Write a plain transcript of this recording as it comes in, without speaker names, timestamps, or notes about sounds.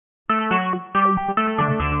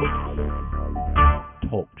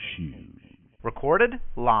Recorded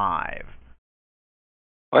live.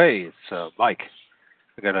 Hey, it's Mike.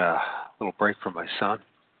 I got a little break from my son.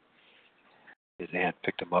 His aunt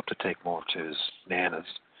picked him up to take him over to his nana's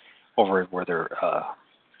over where their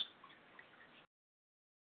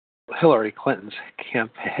Hillary Clinton's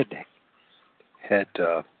had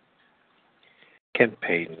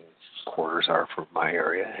campaign quarters are for my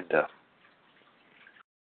area, and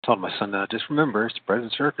told my son, just remember, it's bread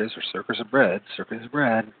and circus, or circus and bread, circus and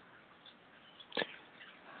bread.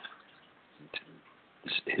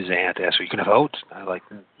 His aunt asked, "Are you going to vote?" I was like,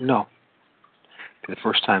 "No." For the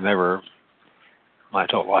first time ever, my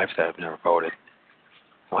adult life, that I've never voted.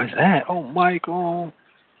 Why is that? Oh, Michael.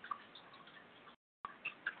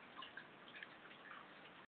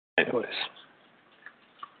 Anyways,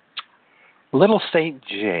 Little St.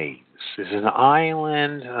 James is an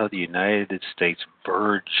island of the United States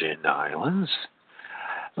Virgin Islands,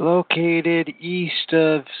 located east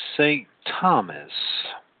of St. Thomas.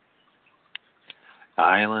 The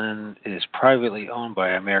island is privately owned by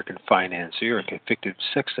American financier and convicted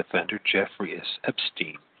sex offender Jeffrey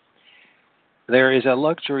Epstein. There is a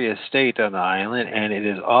luxury estate on the island, and it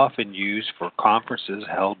is often used for conferences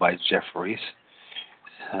held by Jeffrey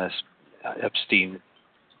Epstein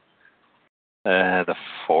the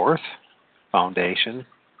Fourth Foundation,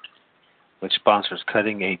 which sponsors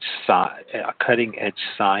cutting-edge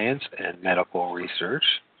science and medical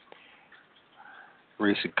research.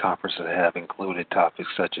 Recent conferences have included topics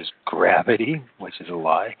such as gravity, which is a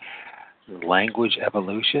lie, language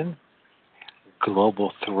evolution,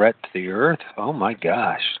 global threat to the Earth. Oh my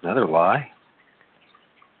gosh, another lie.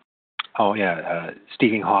 Oh yeah,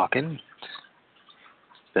 Stephen Hawking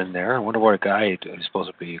has been there. I wonder what a guy who's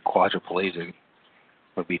supposed to be quadriplegic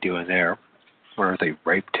would be doing there. I wonder if they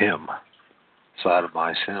raped him,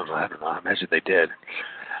 sodomized him. I don't know. I imagine they did.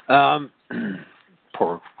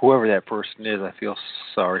 Poor whoever that person is, I feel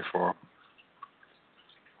sorry for him.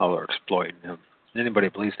 How they're exploiting him. Anybody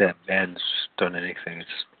who believes that man's done anything,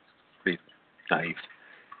 it's pretty naive.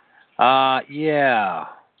 Yeah.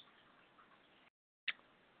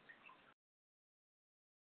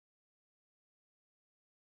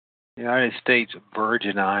 United States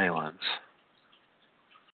Virgin Islands.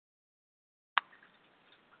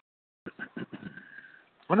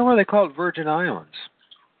 Wonder why they call it Virgin Islands.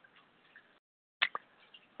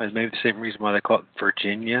 Maybe the same reason why they call it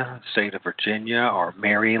Virginia, state of Virginia, or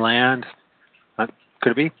Maryland.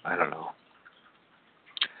 Could it be? I don't know.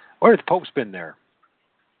 Or the Pope's been there.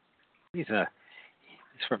 He's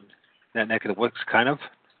from that neck of the woods, kind of.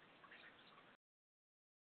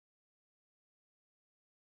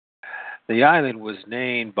 The island was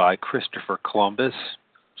named by Christopher Columbus,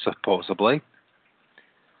 supposedly,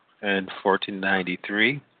 in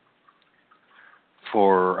 1493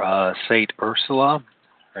 for Saint Ursula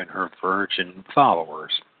and her virgin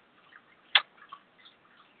followers.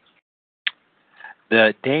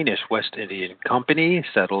 The Danish West Indian Company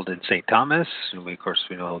settled in St. Thomas, and of course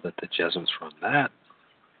we know that the Jesuits run that.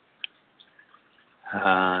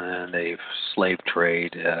 And they've slave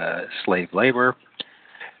trade, slave labor.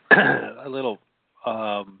 A little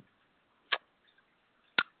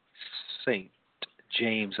St.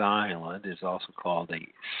 James Island is also called a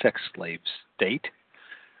sex slave state,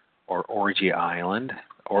 or orgy island,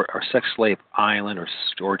 or sex slave island, or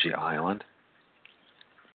orgy island,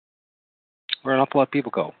 where an awful lot of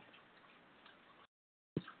people go.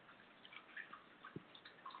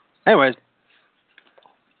 Anyways,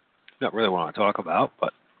 not really what I want to talk about,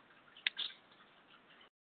 but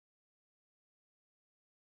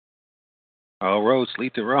all roads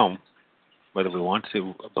lead to Rome, whether we want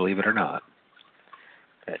to believe it or not.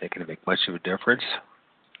 It can make much of a difference.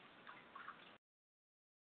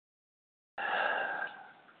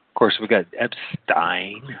 Of course, we got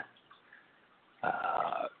Epstein,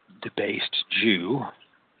 debased Jew.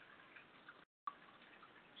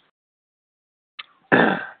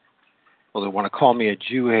 Well, they want to call me a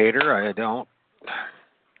Jew hater. I don't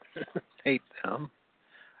hate them,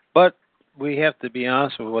 but we have to be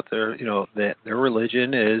honest with what their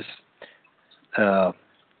religion is.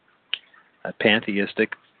 A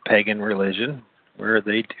pantheistic pagan religion where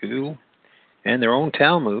they do, in their own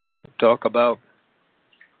Talmud, talk about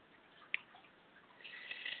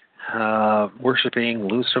worshiping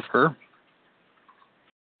Lucifer,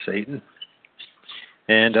 Satan,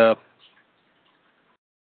 and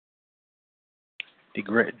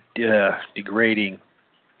degrading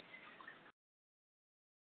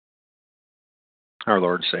our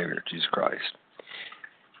Lord and Savior, Jesus Christ.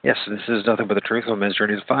 Yes, this is nothing but the truth of man's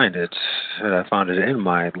journey to find it, and I found it in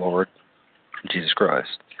my Lord, Jesus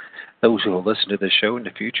Christ. Those who will listen to this show in the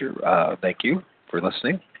future, thank you for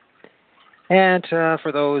listening. And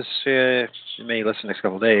for those who may listen next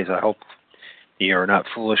couple of days, I hope you are not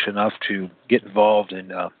foolish enough to get involved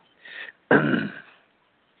in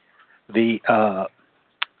the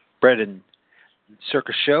bread and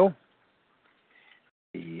circus show,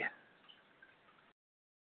 the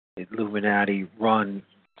Illuminati-run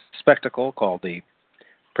spectacle called the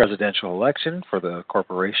presidential election for the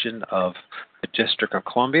corporation of the District of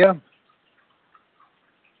Columbia.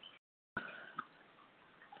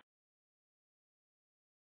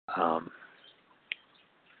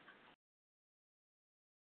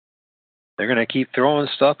 They're going to keep throwing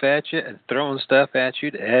stuff at you and throwing stuff at you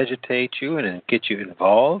to agitate you and get you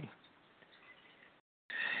involved.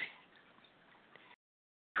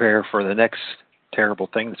 Prepare for the next terrible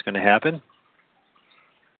thing that's going to happen.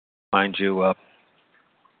 Mind you,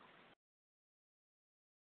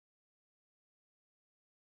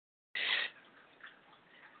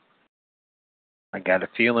 I got a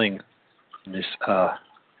feeling this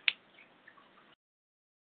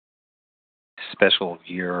special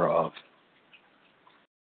year of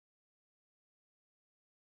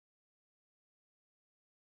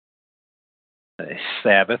a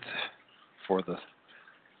Sabbath for the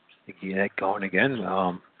get going again.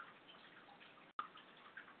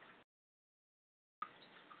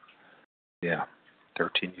 Yeah,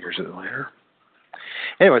 13 years later.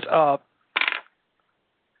 Anyways,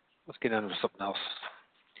 let's get into something else.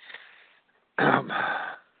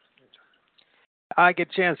 I get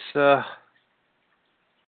a chance,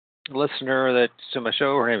 listener that's to my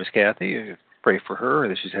show, her name is Kathy. Pray for her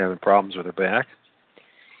that she's having problems with her back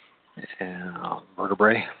and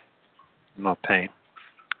vertebrae, not pain.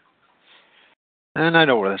 And I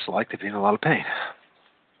know what it's like to be in a lot of pain.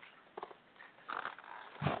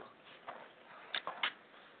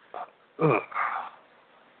 Ugh.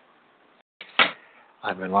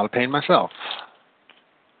 I'm in a lot of pain myself.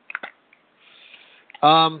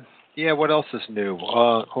 Yeah, what else is new?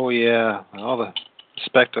 Oh yeah, all the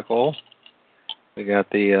spectacle. We got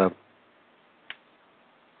the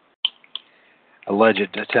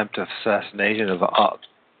alleged attempt of assassination of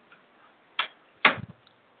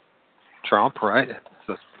Trump, right?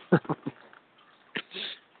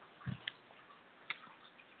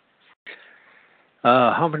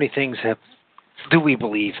 How many things do we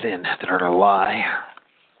believe then that are a lie?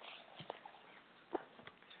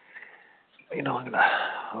 You know,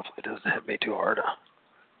 hopefully it doesn't hit me too hard.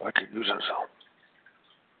 I could use it, so.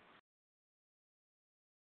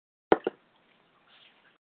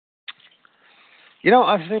 You know,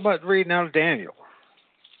 I was thinking about reading out of Daniel.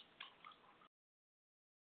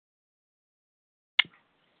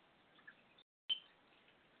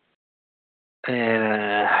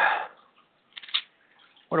 And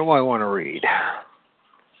what do I want to read?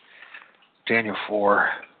 Daniel 4.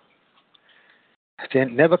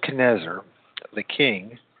 Then Nebuchadnezzar, the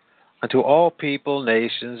king, unto all people,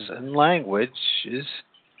 nations, and languages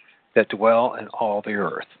that dwell in all the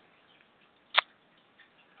earth.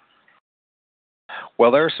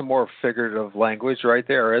 Well, there's some more figurative language right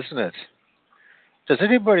there, isn't it? Does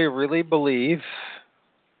anybody really believe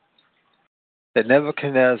that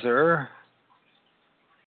Nebuchadnezzar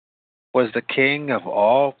was the king of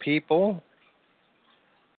all people,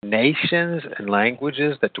 nations, and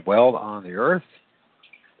languages that dwelled on the earth?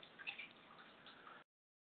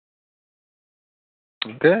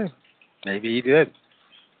 Okay, maybe he did.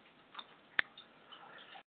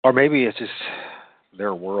 Or maybe it's just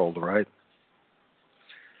their world, right?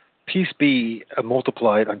 Peace be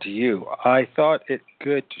multiplied unto you. I thought it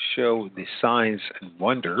good to show the signs and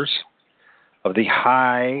wonders of the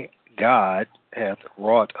high God hath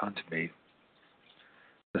wrought unto me.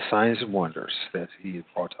 The signs and wonders that he hath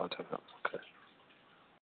wrought unto him. Okay.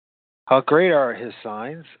 How great are his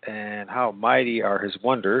signs, and how mighty are his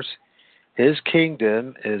wonders. His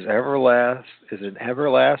kingdom is an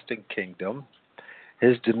everlasting kingdom.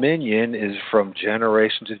 His dominion is from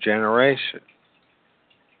generation to generation.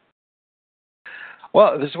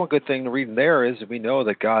 Well, there's one good thing to read in there is that we know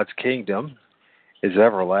that God's kingdom is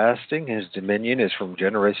everlasting. His dominion is from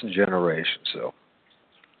generation to generation. So,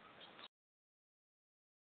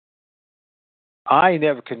 I,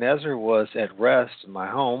 Nebuchadnezzar, was at rest in my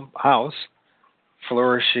house,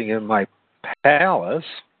 flourishing in my palace.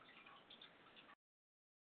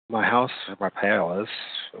 My house or my palace,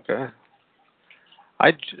 okay.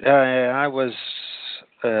 I was.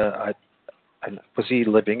 Was he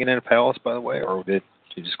living in a palace, by the way, or did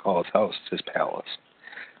you just call his house his palace?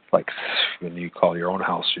 Like when you call your own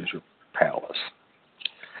house your palace.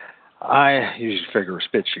 I usually figure of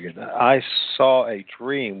speech again. I saw a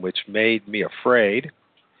dream which made me afraid,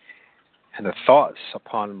 and the thoughts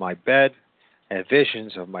upon my bed, and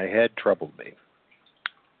visions of my head troubled me.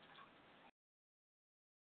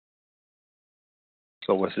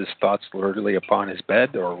 So was his thoughts literally upon his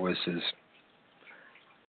bed, or was his...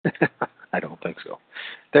 I don't think so.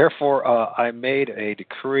 Therefore, I made a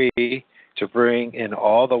decree to bring in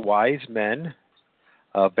all the wise men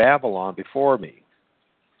of Babylon before me.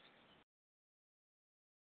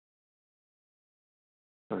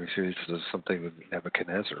 I'm sure this is something with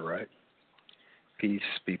Nebuchadnezzar, right? Peace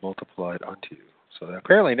be multiplied unto you. So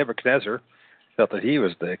apparently Nebuchadnezzar felt that he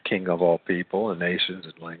was the king of all people and nations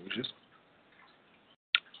and languages.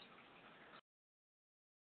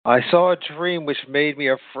 I saw a dream which made me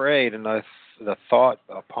afraid, and the thought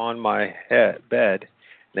upon my bed,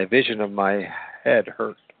 and a vision of my head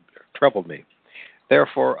troubled me.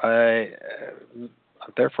 Therefore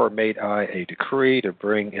made I a decree to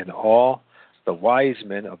bring in all the wise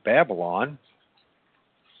men of Babylon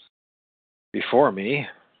before me.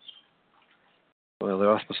 Well, they're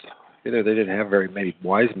all supposed to, either they didn't have very many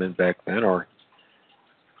wise men back then, or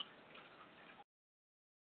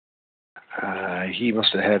he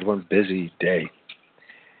must have had one busy day,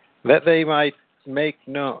 that they might make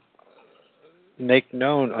known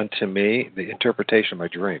unto me the interpretation of my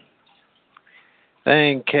dream.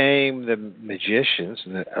 Then came the magicians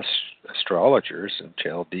and the astrologers and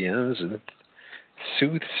Chaldeans and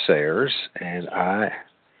soothsayers, and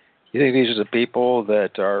you think these are the people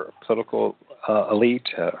that our political elite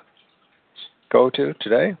go to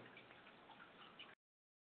today?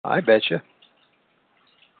 I bet you.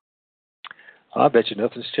 I bet you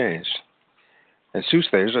nothing's changed. And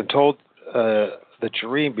soothsayers, and told the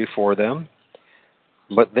dream before them,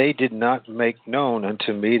 but they did not make known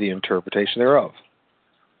unto me the interpretation thereof.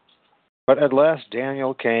 But at last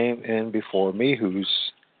Daniel came in before me,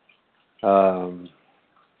 whose I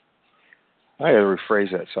got to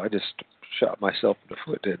rephrase that, so I just shot myself in the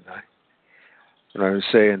foot, didn't I? When I was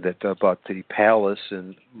saying that about the palace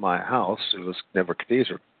in my house, it was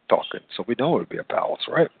Nebuchadnezzar talking, so we know it would be a palace,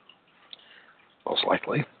 right? Most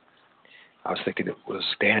likely. I was thinking it was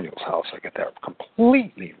Daniel's house. I got that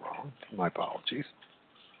completely wrong. My apologies.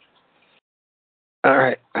 All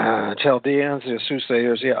right. Chaldeans, the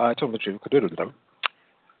soothsayers, yeah, I told them the truth.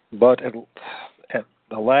 But at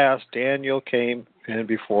the last, Daniel came in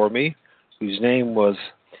before me, whose name was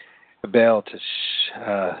Belteshazzar,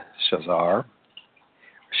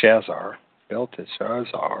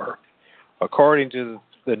 according to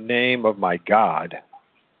the name of my God,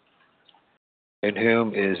 in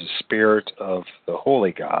whom is the spirit of the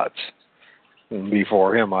holy gods. And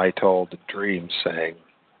before him I told the dream, saying,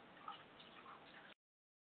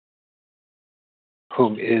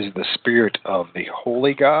 whom is the spirit of the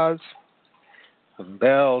holy gods?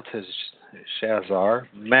 Belteshazzar,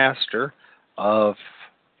 master of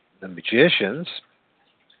the magicians,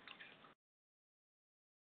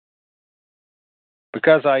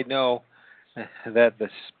 because I know that the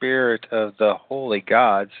spirit of the holy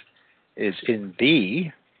gods is in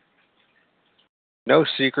thee, no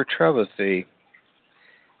secret troubleth thee.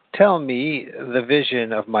 Tell me the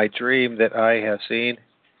vision of my dream that I have seen,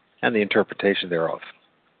 and the interpretation thereof.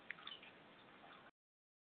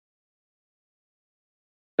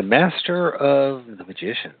 The master of the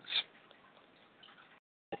magicians.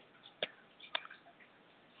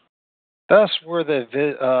 Thus were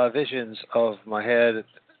the visions of my head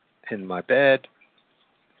in my bed.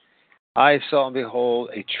 I saw and behold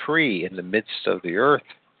a tree in the midst of the earth,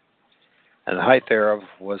 and the height thereof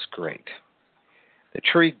was great. The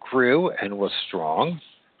tree grew and was strong,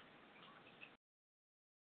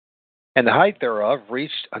 and the height thereof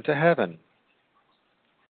reached unto heaven.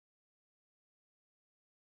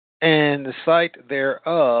 And the sight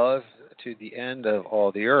thereof to the end of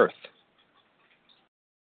all the earth.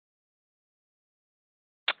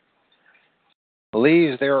 The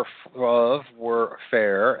leaves thereof were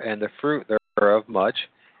fair, and the fruit thereof much,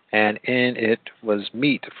 and in it was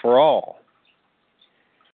meat for all.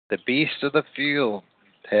 The beasts of the field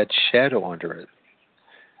had shadow under it,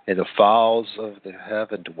 and the fowls of the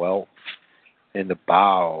heaven dwelt in the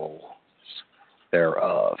boughs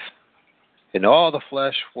thereof. And all the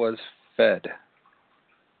flesh was fed.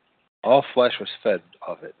 All flesh was fed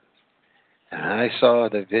of it. And I saw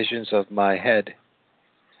the visions of my head,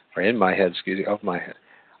 or in my head, of my head.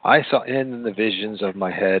 I saw in the visions of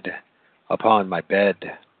my head upon my bed,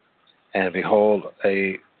 and behold,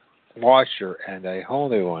 a watcher and a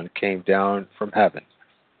holy one came down from heaven.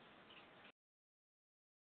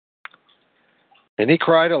 And he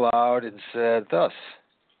cried aloud and said thus,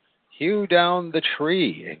 hew down the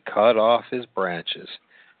tree and cut off his branches,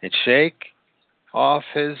 and shake off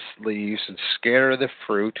his leaves and scatter the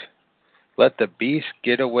fruit Let the beast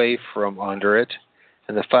get away from under it,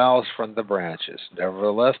 and the fowls from the branches.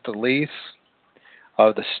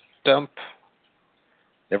 Of the stump,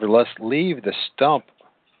 Nevertheless leave the stump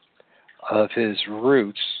of his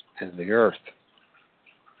roots in the earth,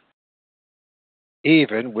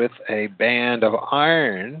 even with a band of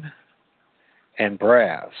iron and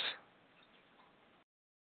brass,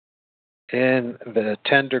 in the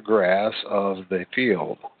tender grass of the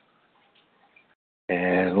field,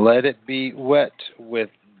 and let it be wet with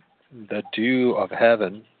the dew of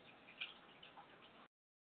heaven,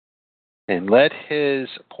 and let his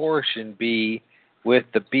portion be with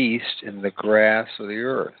the beast in the grass of the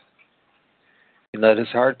earth. And let his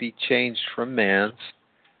heart be changed from man's,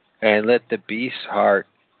 and let the beast's heart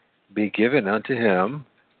be given unto him,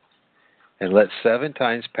 and let 7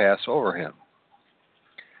 times pass over him.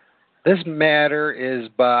 This matter is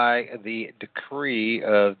by the decree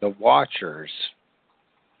of the watchers.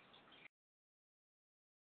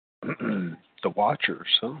 The watchers,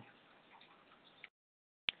 huh?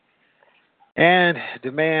 And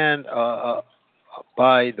demand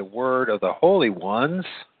by the word of the holy ones,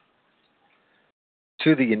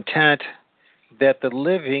 to the intent that the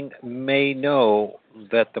living may know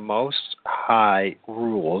that the Most High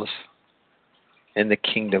rules in the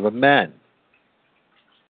kingdom of men,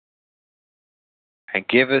 and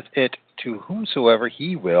giveth it to whomsoever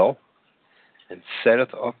he will, and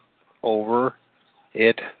setteth up over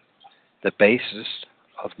it the basest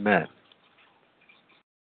of men.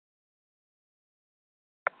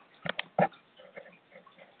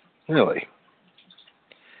 Really?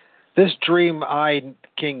 This dream I,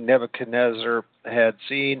 King Nebuchadnezzar, had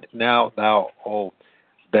seen. Now thou, O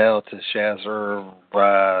Belteshazzar,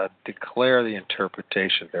 declare the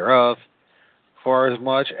interpretation thereof, for as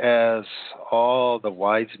much as all the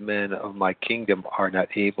wise men of my kingdom are not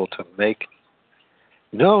able to make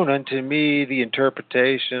known unto me the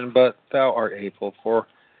interpretation, but thou art able, for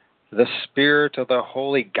the spirit of the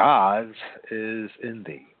holy gods is in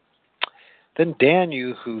thee. Then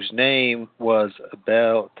Daniel, whose name was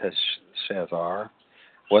Belteshazzar,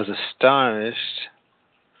 was astonished,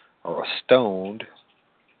 or astonied,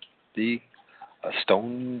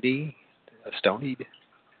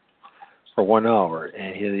 for 1 hour,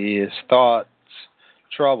 and his thoughts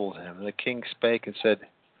troubled him. And the king spake and said,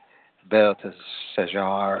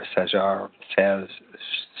 Belteshazzar,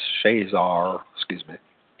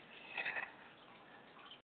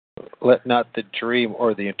 let not the dream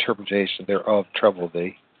or the interpretation thereof trouble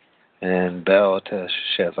thee. And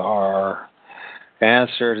Belteshazzar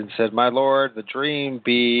answered and said, My lord, the dream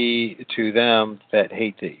be to them that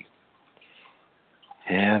hate thee,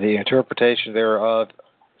 and the interpretation thereof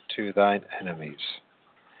to thine enemies.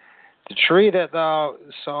 The tree that thou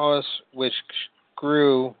sawest, which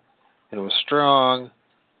grew and was strong,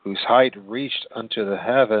 whose height reached unto the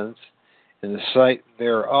heavens, and the sight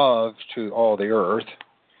thereof to all the earth,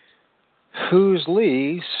 whose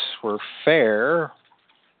leaves were fair,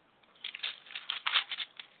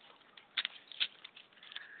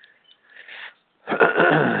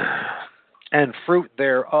 and fruit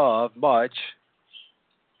thereof much,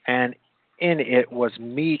 and in it was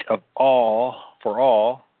meat of all for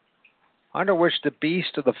all, under which the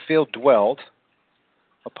beasts of the field dwelt,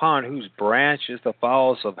 upon whose branches the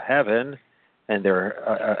fowls of heaven and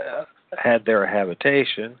their had their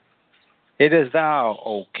habitation. It is thou,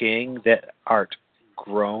 O king, that art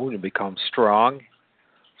grown and become strong,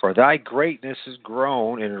 for thy greatness is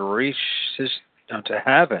grown and reaches unto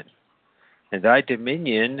heaven, and thy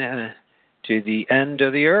dominion to the end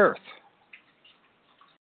of the earth.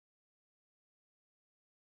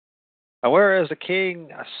 Whereas the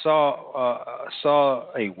king saw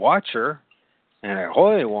a watcher and a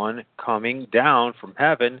holy one coming down from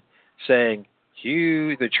heaven, saying,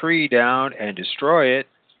 Hew the tree down and destroy it,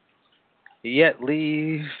 yet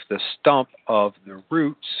leave the stump of the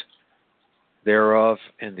roots thereof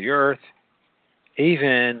in the earth,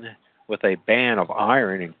 even with a band of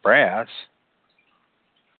iron and brass,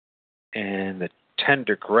 and the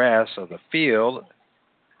tender grass of the field,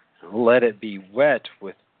 let it be wet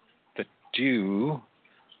with the dew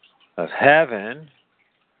of heaven,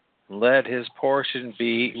 let his portion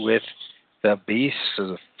be with the beasts of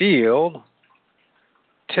the field,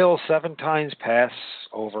 till 7 times pass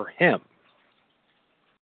over him.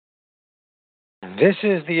 This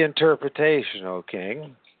is the interpretation, O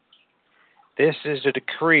king. This is the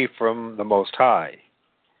decree from the Most High,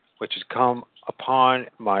 which has come upon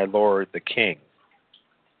my lord the king,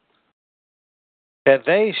 that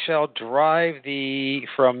they shall drive thee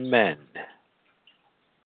from men.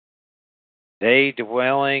 Thy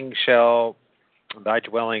dwelling shall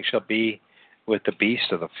be with the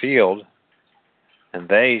beasts of the field, and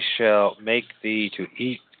they shall make thee to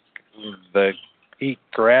eat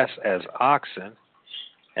grass as oxen,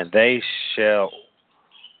 and they shall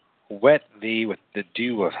wet thee with the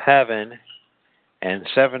dew of heaven, and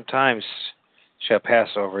 7 times shall pass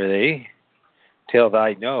over thee, till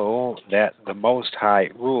thou know that the Most High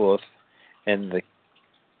ruleth in the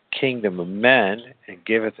kingdom of men, and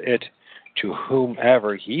giveth it to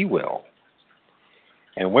whomever he will.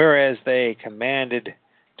 And whereas they commanded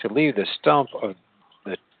to leave the stump of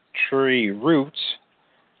the tree roots,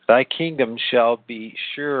 thy kingdom shall be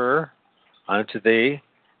sure unto thee,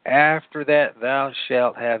 after that thou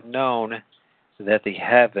shalt have known that the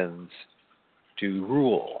heavens do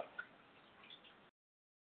rule.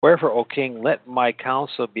 Wherefore, O king, let my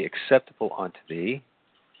counsel be acceptable unto thee,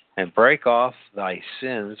 and break off thy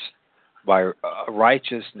sins by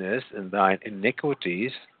righteousness and thine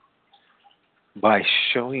iniquities, by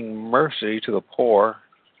showing mercy to the poor,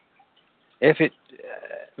 if it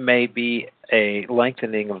may be a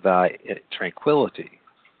lengthening of thy tranquility.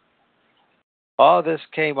 All this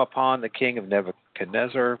came upon the king of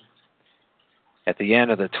Nebuchadnezzar. At the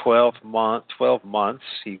end of the 12 months,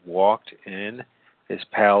 he walked in his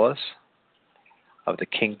palace of the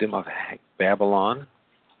kingdom of Babylon.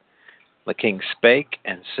 The king spake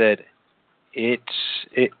and said, It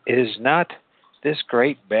is not this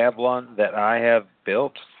great Babylon that I have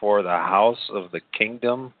built for the house of the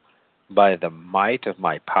kingdom by the might of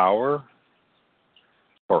my power,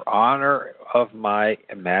 for honor of my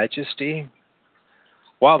majesty?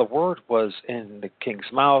 While the word was in the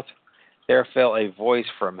king's mouth, there fell a voice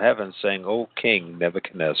from heaven, saying, O King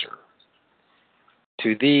Nebuchadnezzar,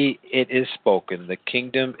 to thee it is spoken, the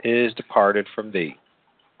kingdom is departed from thee.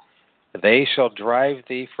 They shall drive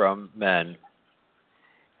thee from men,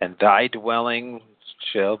 and thy dwelling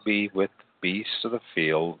shall be with the beasts of the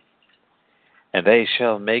field, and they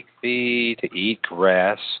shall make thee to eat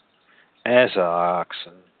grass as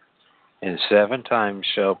oxen, and 7 times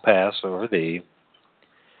shall pass over thee,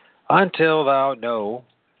 until thou know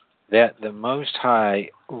that the Most High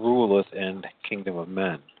ruleth in the kingdom of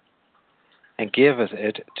men, and giveth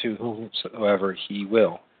it to whomsoever he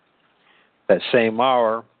will. That same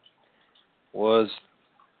hour was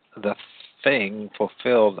the thing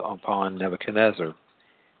fulfilled upon Nebuchadnezzar,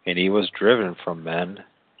 and he was driven from men,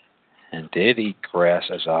 and did eat grass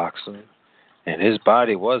as oxen, and his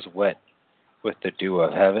body was wet with the dew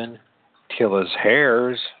of heaven, till his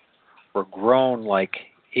hairs were grown like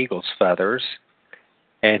eagle's feathers,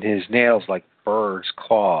 and his nails like birds'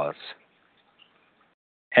 claws.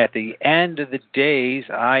 At the end of the days,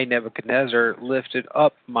 I, Nebuchadnezzar, lifted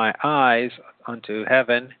up my eyes unto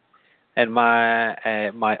heaven, and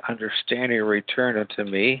my understanding returned unto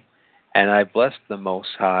me, and I blessed the Most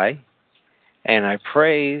High, and I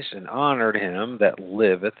praised and honored him that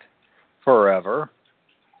liveth forever,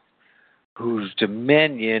 whose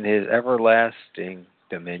dominion is everlasting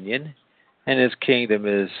dominion, and his kingdom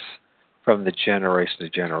is from the generation to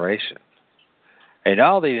generation. And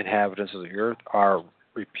all the inhabitants of the earth are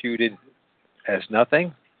reputed as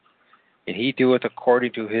nothing, and he doeth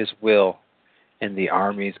according to his will in the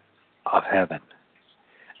armies of heaven.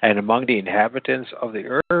 And among the inhabitants of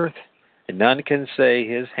the earth, none can say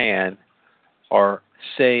his hand, or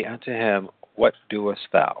say unto him, What doest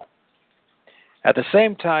thou? At the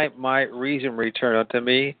same time my reason returned unto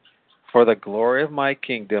me, for the glory of my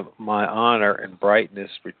kingdom, my honor and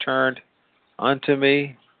brightness returned unto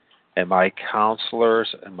me, and my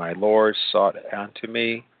counselors and my lords sought unto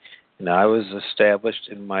me, and I was established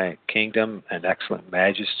in my kingdom, and excellent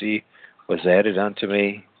majesty was added unto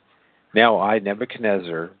me. Now I,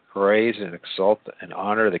 Nebuchadnezzar, praise and exalt and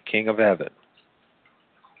honor the King of heaven,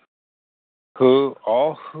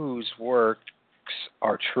 all whose works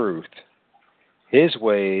are truth, his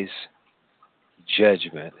ways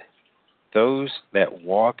judgment. Those that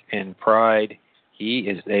walk in pride he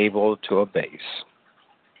is able to abase.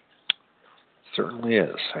 Certainly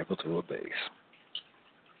is able to abase.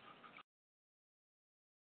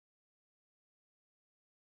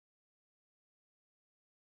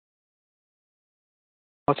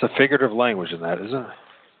 Lots of figurative language in that, isn't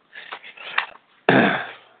it?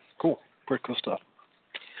 Cool. Pretty cool stuff.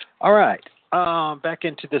 All right. Back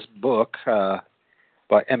into this book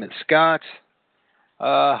by Emmet Scott,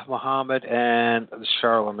 Mohammed, and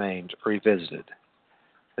Charlemagne, Revisited.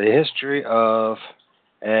 The history of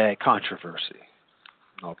a controversy.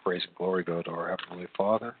 All praise and glory go to our Heavenly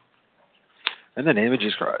Father. In the name of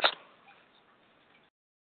Jesus Christ.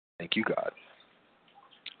 Thank you, God.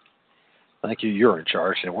 Thank you, you're in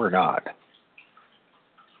charge, and we're not.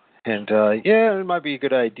 And, yeah, it might be a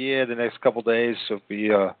good idea the next couple days if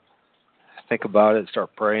we think about it,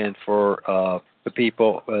 start praying for the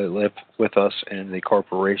people live with us in the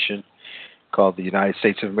corporation called the United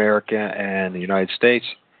States of America and the United States,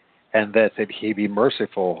 and that He be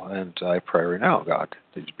merciful. And I pray right now, God,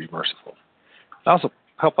 that you be merciful. Also,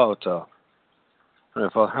 help out Kathy.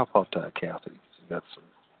 She's got some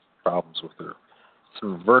problems with her,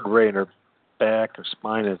 some vertebrae in her back or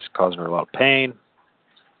spine that's causing her a lot of pain.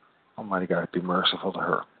 Almighty God, be merciful to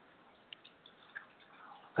her.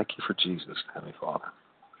 Thank you for Jesus, Heavenly Father.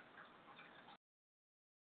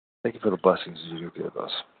 Thank you for the blessings you do give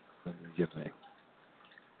us and you give me.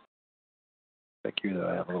 Thank you that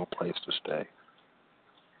I have a little place to stay.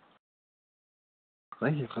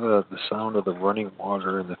 Thank you for the sound of the running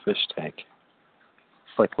water in the fish tank.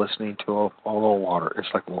 It's like listening to a little water. It's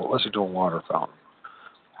like listening to a water fountain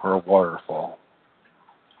or a waterfall.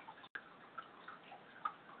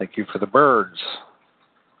 Thank you for the birds,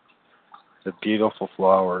 the beautiful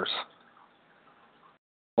flowers.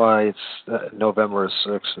 Why, it's November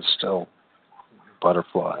 6th and still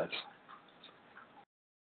butterflies.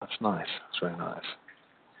 That's nice. That's very nice.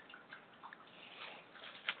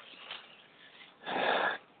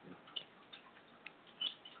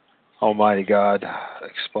 Almighty God,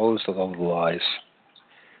 expose the lies.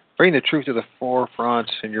 Bring the truth to the forefront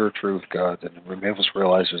in your truth, God, and make us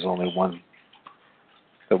realize there's only one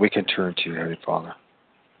that we can turn to, Heavenly Father.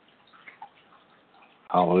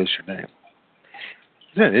 Hallowed is your name.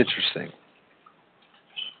 Isn't it interesting?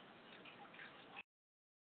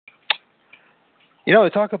 You know, they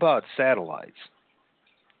talk about satellites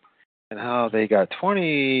and how they got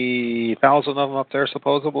 20,000 of them up there,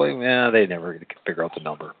 supposedly. Yeah, they never can figure out the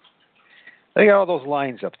number. They got all those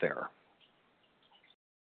lines up there.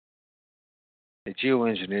 The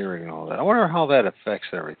geoengineering and all that. I wonder how that affects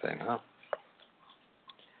everything, huh?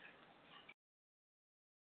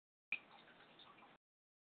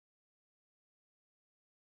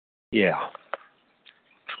 Yeah.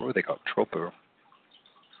 What do they call it?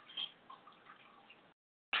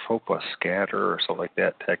 Troposcatter or something like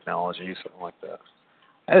that, technology, something like that.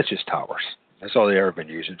 That's just towers. That's all they've ever been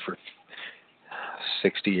using for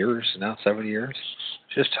 60 years, now 70 years.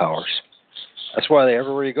 Just towers. That's why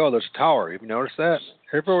everywhere you go, there's a tower. You've noticed that?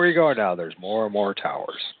 Everywhere you go now, there's more and more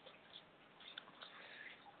towers.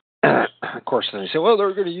 Of course, then they say, well,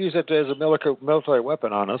 they're going to use it as a military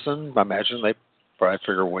weapon on us, and I imagine they probably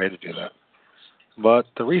figure a way to do that. But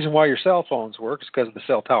the reason why your cell phones work is because of the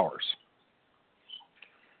cell towers.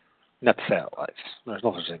 Not the satellites. There's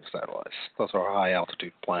no such thing as satellites. Those are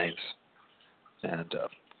high-altitude planes and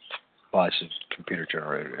lots of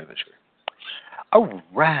computer-generated imagery. All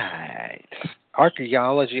right.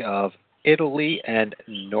 Archaeology of Italy and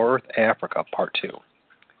North Africa, Part 2.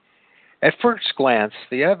 At first glance,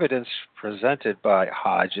 the evidence presented by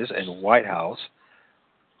Hodges and Whitehouse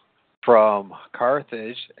from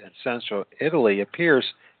Carthage and central Italy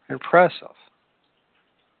appears impressive.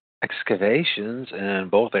 Excavations in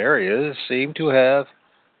both areas seem to have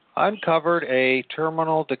uncovered a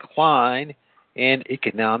terminal decline in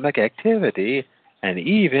economic activity and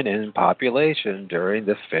even in population during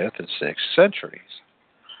the 5th and 6th centuries.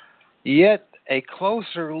 Yet, a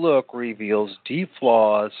closer look reveals deep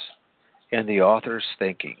flaws in the author's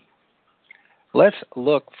thinking. Let's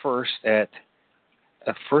look first of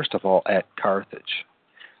all at Carthage.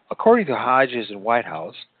 According to Hodges and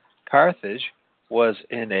Whitehouse, Carthage was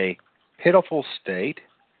in a pitiful state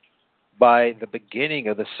by the beginning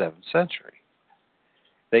of the 7th century.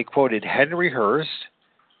 They quoted Henry Hurst,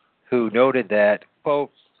 who noted that,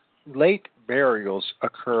 quote, late burials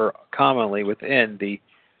occur commonly within the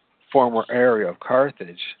former area of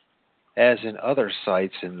Carthage, as in other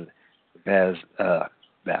sites in Byzantine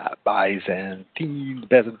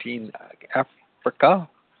Africa,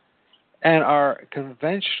 and are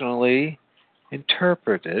conventionally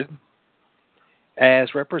interpreted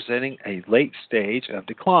as representing a late stage of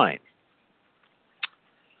decline,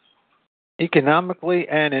 economically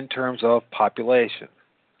and in terms of population.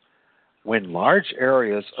 When large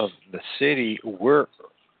areas of the city were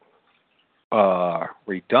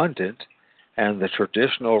redundant and the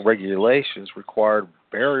traditional regulations required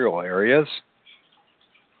burial areas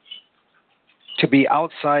to be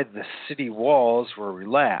outside the city walls were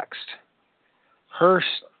relaxed. Hurst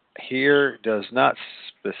here does not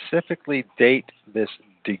specifically date this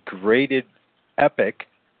degraded epoch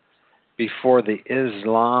before the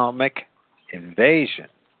Islamic invasion.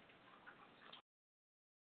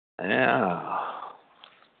 Yeah.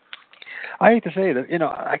 I hate to say that,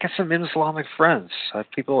 I got some Islamic friends. I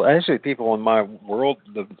have people in my world,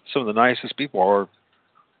 some of the nicest people are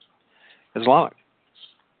Islamic.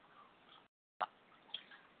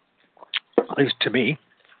 At least to me,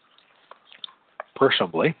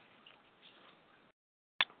 personally.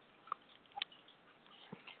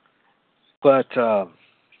 But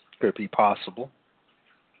could it be possible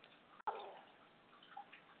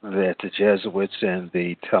that the Jesuits and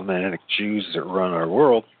the Talmudic Jews that run our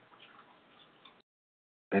world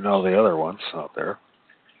and all the other ones out there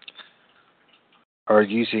are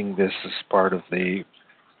using this as part of the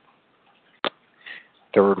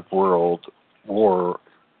Third World War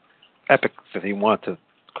epic that they want to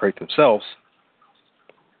create themselves,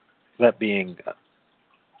 that being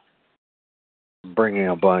bringing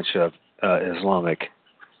a bunch of Islamic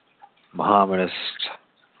Mohammedanist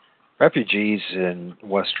refugees in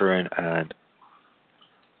Western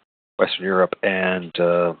Europe and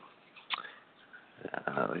the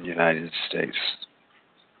United States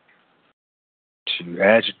to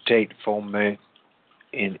agitate, foment,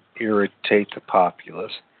 and irritate the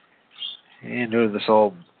populace, and do this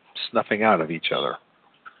all snuffing out of each other.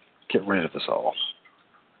 Get rid of us all.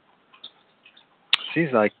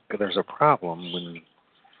 Seems like there's a problem when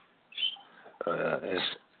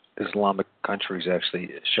Islamic countries actually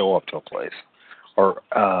show up to a place, or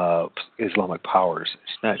Islamic powers.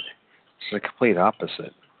 It's the complete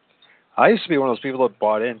opposite. I used to be one of those people that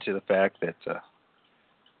bought into the fact that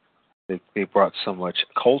they brought so much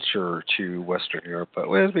culture to Western Europe,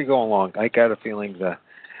 but as we go along, I got a feeling that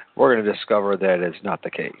we're going to discover that is not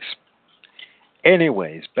the case.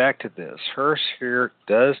 Anyways, back to this. Hirsch here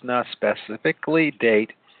does not specifically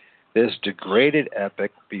date this degraded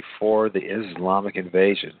epic before the Islamic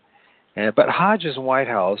invasion, but Hodge's White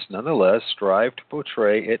House nonetheless strive to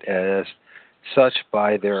portray it as such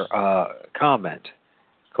by their comment.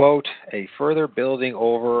 Quote, a further building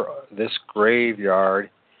over this graveyard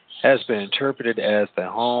has been interpreted as the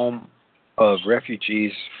home of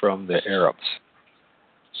refugees from the Arabs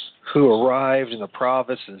who arrived in the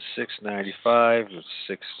province in 695 and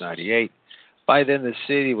 698. By then, the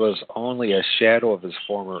city was only a shadow of its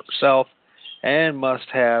former self and must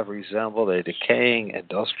have resembled a decaying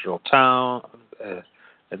industrial town,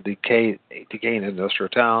 decaying industrial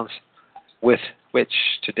towns with which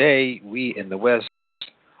today we in the West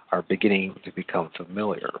are beginning to become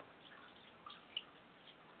familiar.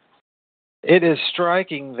 It is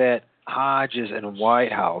striking that Hodges and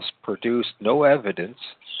Whitehouse produced no evidence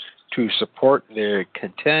to support their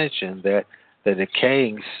contention that the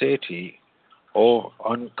decaying city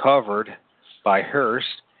uncovered by Hearst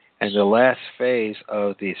and the last phase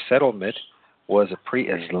of the settlement was a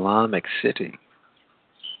pre-Islamic city.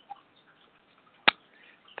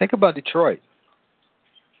 Think about Detroit,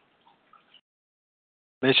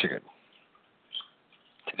 Michigan,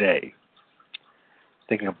 today.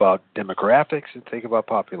 Thinking about demographics and think about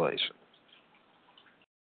population.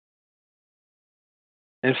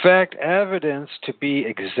 In fact, evidence to be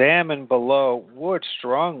examined below would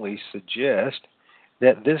strongly suggest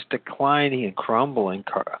that this declining and crumbling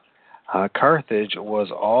Carthage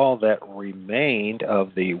was all that remained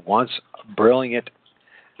of the once brilliant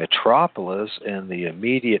metropolis in the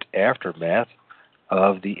immediate aftermath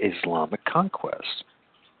of the Islamic conquest.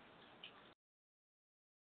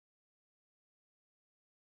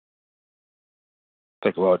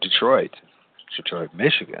 Think about Detroit,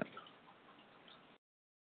 Michigan.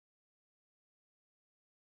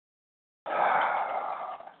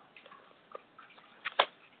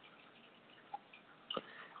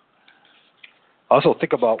 Also,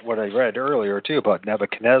 think about what I read earlier, too, about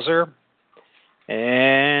Nebuchadnezzar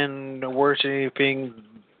and worshiping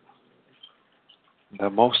the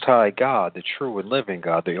Most High God, the true and living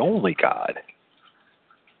God, the only God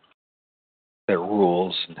that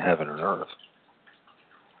rules in heaven and earth.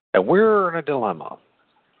 And we're in a dilemma.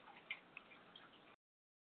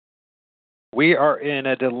 We are in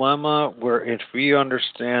a dilemma where if we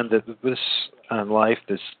understand that this life,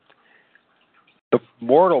 the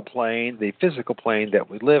mortal plane, the physical plane that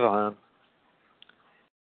we live on,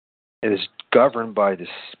 is governed by the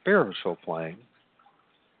spiritual plane.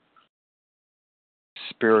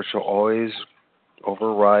 Spiritual always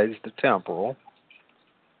overrides the temporal.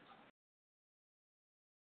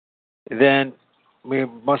 Then we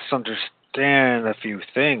must understand a few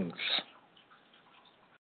things.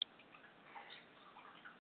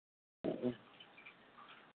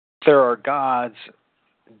 There are gods,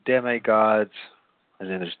 demigods, and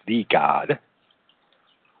then there's the God.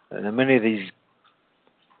 And many of these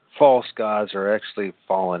false gods are actually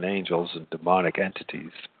fallen angels and demonic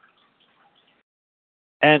entities.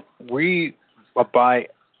 And we, by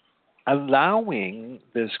allowing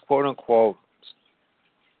this quote-unquote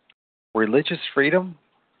religious freedom,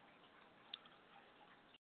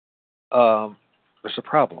 there's a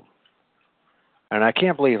problem. And I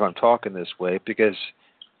can't believe I'm talking this way because,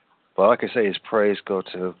 well, like I say, his praise go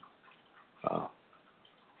to,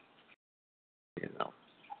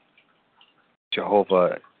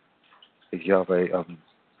 Jehovah, Yahweh,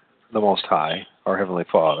 the Most High, our Heavenly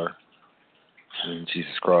Father, and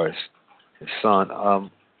Jesus Christ, His Son.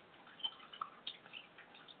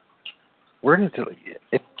 Where did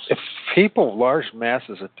if people, large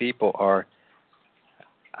masses of people, are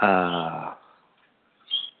how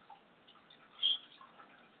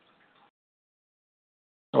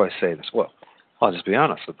do I say this? Well, I'll just be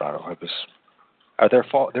honest about it. They're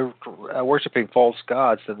worshiping false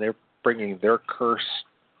gods, then they're bringing their curse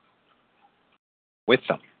with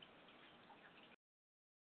them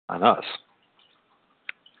on us.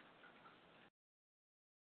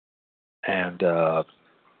 And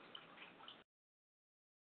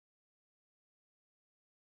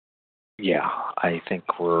yeah, I think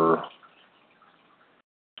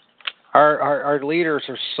our leaders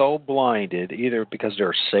are so blinded, either because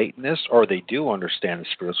they're Satanists or they do understand the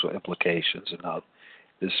spiritual implications and how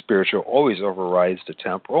the spiritual always overrides the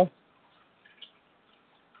temporal.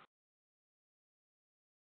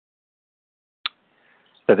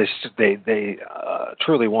 That they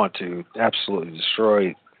truly want to absolutely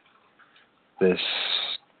destroy this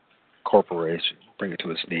corporation, bring it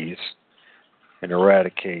to its knees, and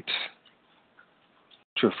eradicate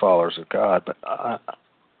true followers of God. But of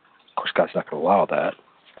course, God's not going to allow that.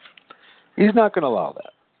 He's not going to allow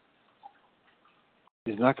that.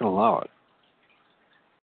 He's not going to allow it.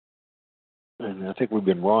 And I think we've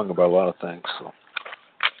been wrong about a lot of things. So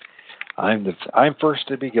I'm first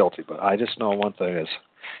to be guilty, but I just know one thing is,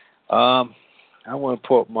 I want to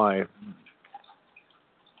put my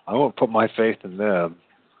faith in them.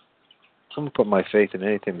 I'm going to put my faith in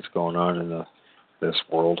anything that's going on in this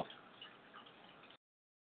world.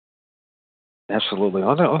 Absolutely. The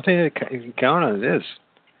only thing that you can count on is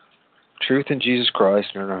truth in Jesus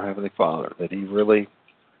Christ and in our Heavenly Father. That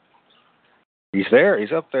He's there.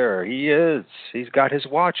 He's up there. He is. He's got His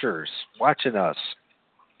watchers watching us.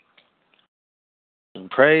 And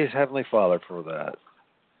praise Heavenly Father for that.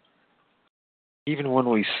 Even when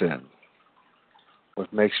we sin,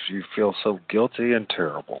 what makes you feel so guilty and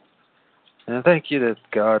terrible. And thank you to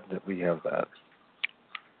God that we have that.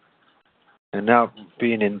 And now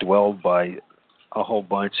being indwelled by a whole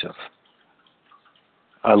bunch of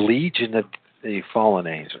a legion of the fallen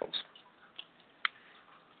angels.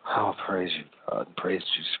 Oh, praise you, God. Praise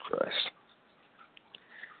Jesus Christ.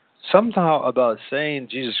 Somehow about saying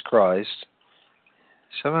Jesus Christ,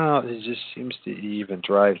 somehow it just seems to even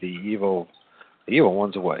drive the evil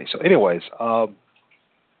ones away. So anyways,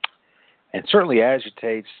 and certainly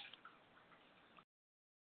agitates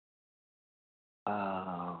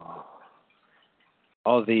all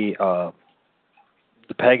the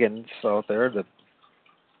pagans out there, the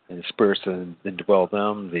spirits that indwell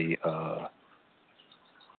them,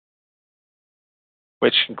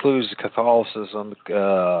 which includes Catholicism,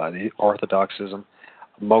 the Orthodoxism,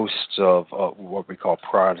 most of what we call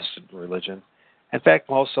Protestant religion. In fact,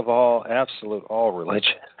 most of all, absolute all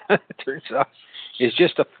religion, it turns out, is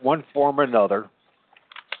just one form or another.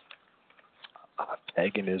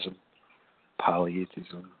 Paganism,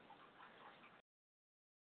 polytheism.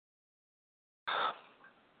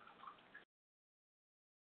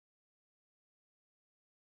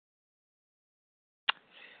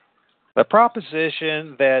 The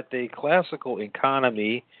proposition that the classical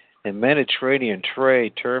economy and Mediterranean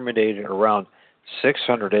trade terminated around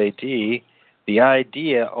 600 AD, the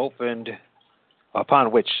idea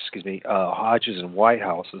upon which Hodges and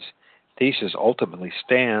Whitehouse's thesis ultimately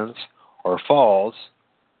stands or falls,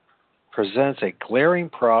 presents a glaring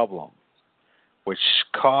problem. What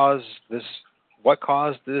caused this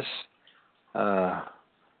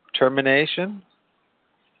termination?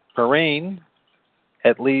 Perrine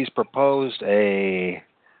at least proposed a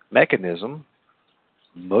mechanism: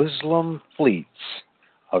 Muslim fleets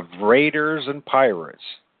of raiders and pirates,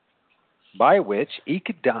 by which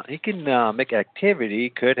economic activity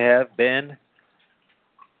could have been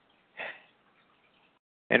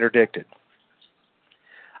interdicted.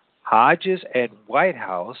 Hodges and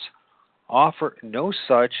Whitehouse offer no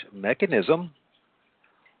such mechanism.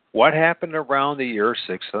 What happened around the year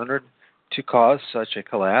 600 to cause such a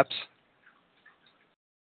collapse?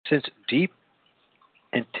 Since deep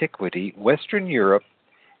antiquity, Western Europe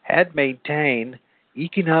had maintained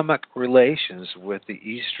economic relations with the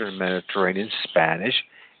Eastern Mediterranean, Spanish,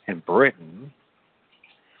 and Britain,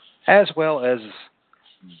 as well as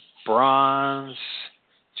bronze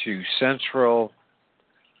to Central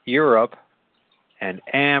Europe and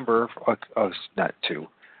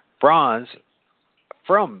bronze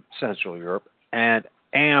from Central Europe and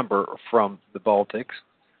amber from the Baltics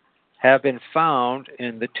have been found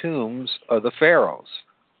in the tombs of the pharaohs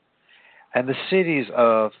and the cities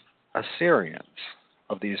of Assyrians,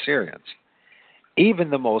 of the Assyrians. Even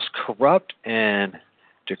the most corrupt and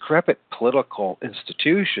decrepit political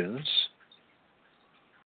institutions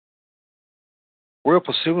were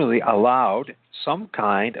presumably allowed some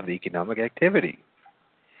kind of economic activity,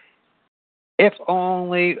 if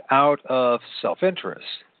only out of self-interest.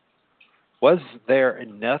 Was there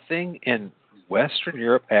nothing in Western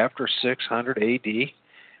Europe after 600 AD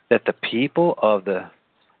that the people of the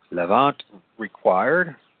Levant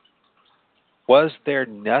required? Was there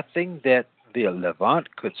nothing that the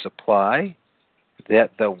Levant could supply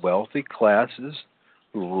that the wealthy classes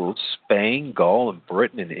who ruled Spain, Gaul, and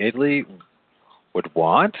Britain and Italy would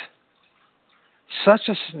want? Such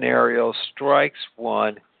a scenario strikes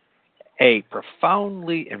one a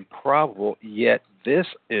profoundly improbable, yet this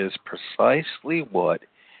is precisely what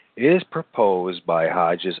is proposed by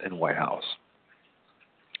Hodges and Whitehouse.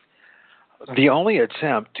 The only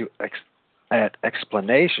attempt at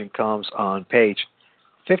explanation comes on page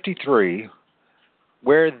 53,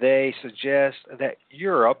 where they suggest that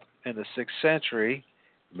Europe in the 6th century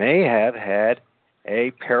may have had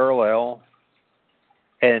a parallel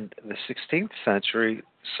in the 16th century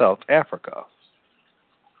South Africa.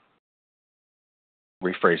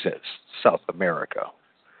 Rephrase it, South America,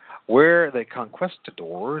 where the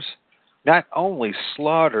conquistadors not only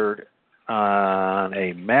slaughtered on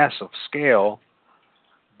a massive scale,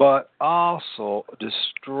 but also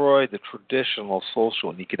destroyed the traditional social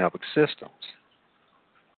and economic systems.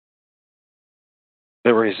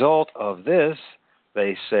 The result of this,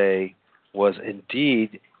 they say, was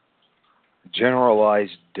indeed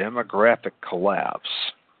generalized demographic collapse.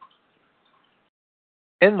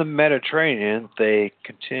 In the Mediterranean, they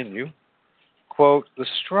continue, quote, the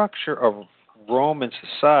structure of Roman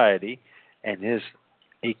society and his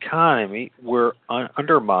economy were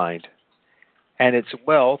undermined, and its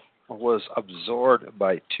wealth was absorbed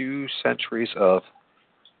by 2 centuries of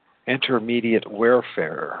intermediate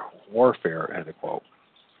warfare, end quote.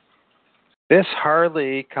 This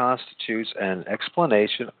hardly constitutes an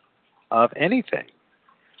explanation of anything.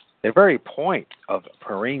 The very point of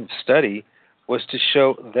Perrine's study was to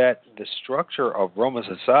show that the structure of Roman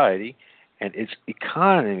society and its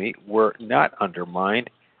economy were not undermined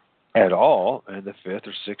at all in the 5th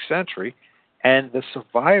or 6th century, and the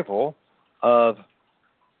survival of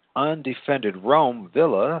undefended Rome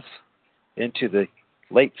villas into the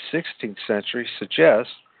late 16th century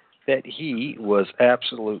suggests that he was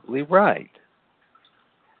absolutely right.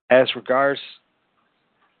 As regards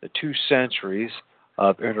the 2 centuries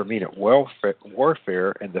of intermediate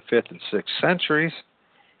warfare in the 5th and 6th centuries,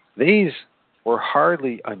 these were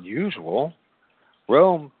hardly unusual.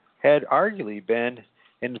 Rome had arguably been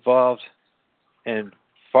involved in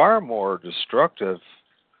far more destructive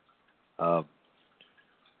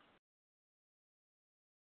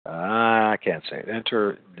I can't say it.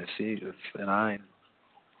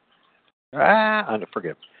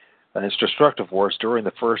 Forget. Its destructive wars during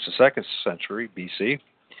the 1st and 2nd century BC.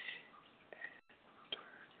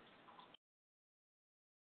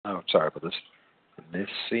 Oh, sorry about this.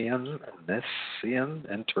 Nicene.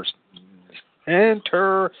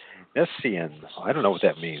 I don't know what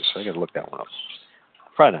that means. So I got to look that one up.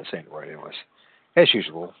 Probably not saying it right, anyways. As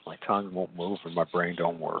usual, my tongue won't move and my brain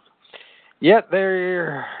don't work. Yet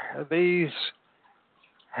these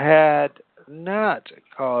had not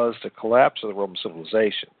caused the collapse of the Roman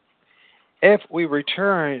civilization. If we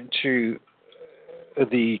return to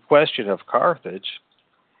the question of Carthage,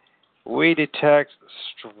 we detect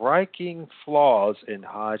striking flaws in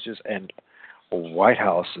Hodges and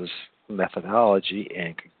Whitehouse's methodology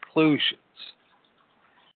and conclusions.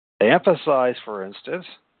 They emphasize, for instance,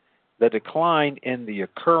 the decline in the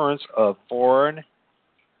occurrence of foreign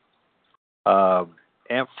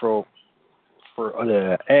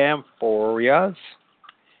amphorias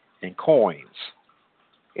and coins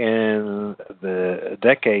in the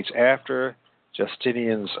decades after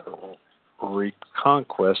Justinian's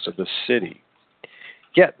reconquest of the city.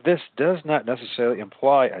 Yet this does not necessarily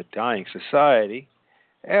imply a dying society.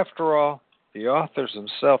 After all, the authors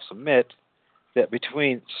themselves admit that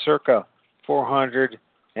between circa 400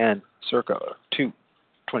 and circa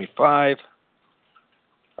 225,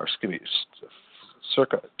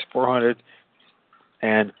 circa 400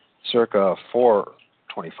 and circa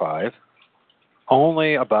 425,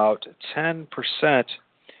 only about 10%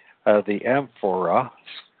 of the amphoras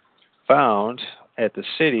found at the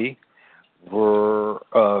city were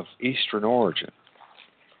of Eastern origin,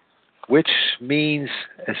 which means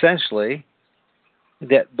essentially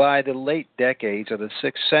that by the late decades of the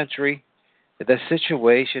 6th century, the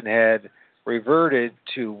situation had reverted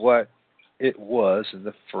to what it was in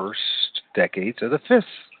the first decades of the 5th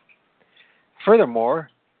Furthermore,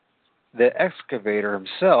 the excavator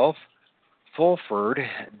himself, Fulford,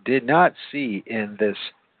 did not see in this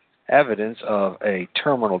evidence of a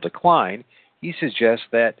terminal decline. He suggests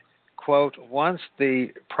that, quote, once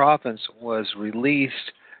the province was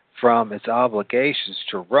released from its obligations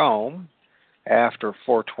to Rome after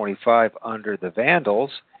 425 under the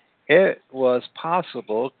Vandals, it was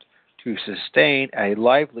possible to sustain a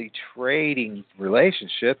lively trading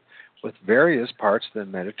relationship with various parts of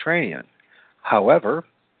the Mediterranean. However,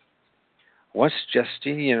 once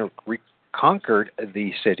Justinian reconquered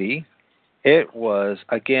the city, it was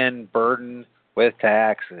again burdened with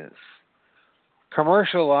taxes.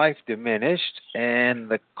 Commercial life diminished, and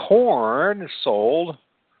the corn,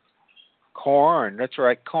 that's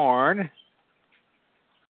right, corn,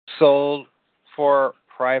 sold for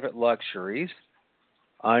private luxuries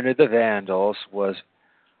under the Vandals was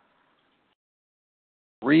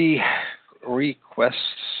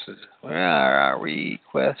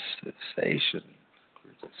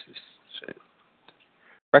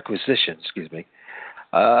requisition,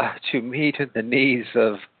 to meet the needs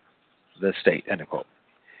of the state, end quote.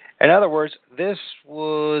 In other words, this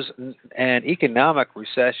was an economic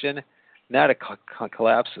recession, not a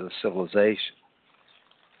collapse of civilization.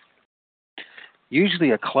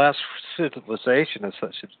 Usually a collapse of civilization as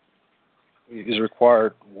such is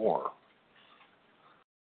required war.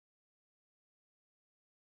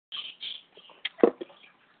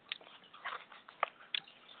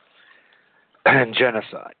 And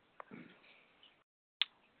genocide.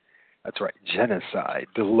 That's right, genocide,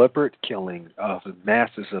 deliberate killing of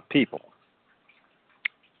masses of people.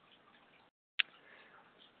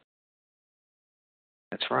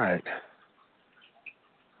 That's right.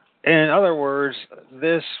 In other words,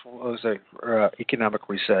 this was an economic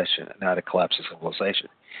recession, not a collapse of civilization.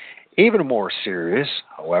 Even more serious,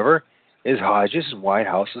 however, is Hodges and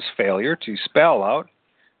Whitehouse's failure to spell out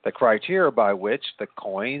the criteria by which the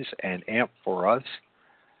coins and amphoras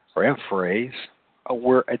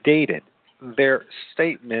were dated. Their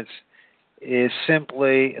statements is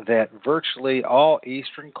simply that virtually all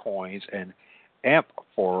Eastern coins and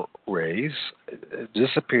amphoras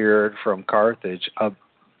disappeared from Carthage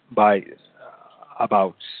by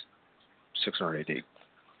about 600 AD.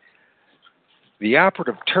 The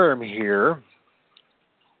operative term here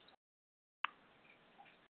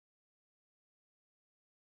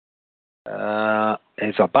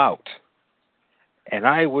is about. And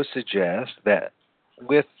I would suggest that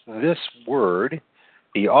with this word,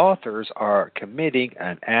 the authors are committing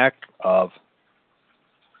an act of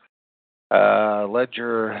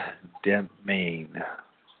legerdemain,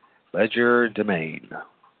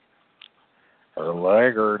 or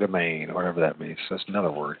legerdemain, whatever that means. That's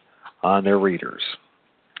another word, on their readers.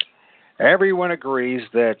 Everyone agrees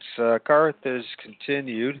that Carthage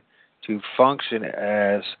continued to function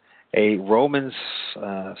as a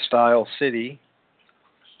Roman-style city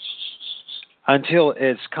until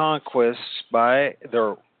its conquests by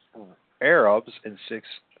the Arabs in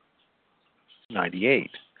 698.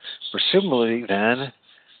 Presumably then,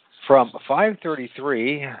 from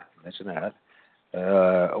 533, mention that,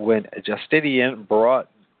 when Justinian brought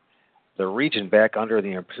the region back under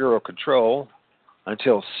the imperial control,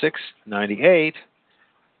 until 698,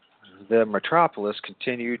 the metropolis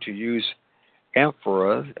continued to use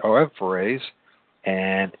amphoras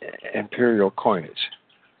and imperial coinage.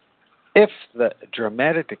 If the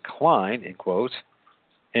dramatic decline, in quotes,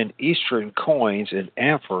 in Eastern coins and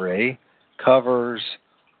amphorae covers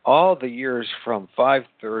all the years from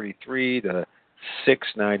 533 to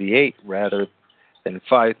 698 rather than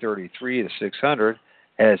 533 to 600,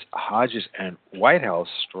 as Hodges and Whitehouse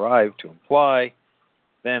strive to imply,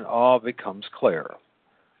 then all becomes clear.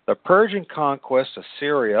 The Persian conquest of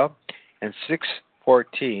Syria in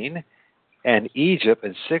 614 and Egypt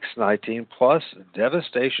in 619, plus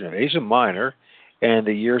devastation of Asia Minor and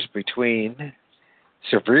the years between,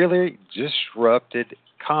 severely disrupted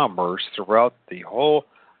commerce throughout the whole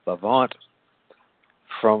Levant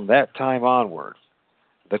from that time onward.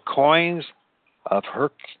 The coins of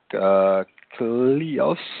Heraclius,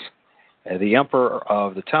 the emperor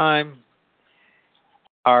of the time,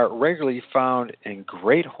 are regularly found in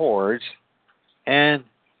great hoards, and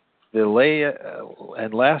the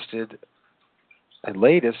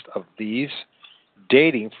latest of these,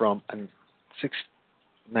 dating from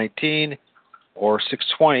 619 or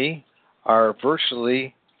 620, are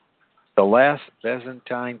virtually the last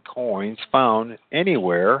Byzantine coins found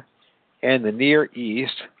anywhere in the Near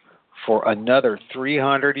East for another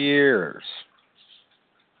 300 years.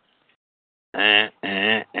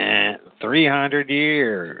 300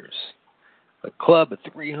 years. The Club of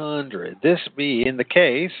 300. This being the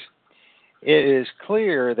case, It is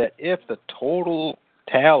clear that if the total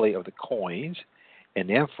tally of the coins and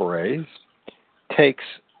amphorae takes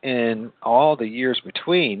in all the years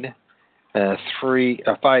between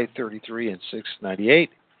 533 and 698,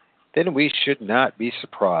 then we should not be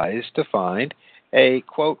surprised to find a,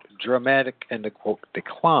 quote, dramatic, end of quote,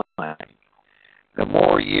 decline. The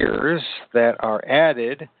more years that are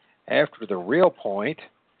added after the real point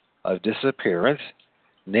of disappearance,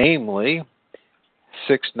 namely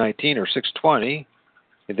 619 or 620,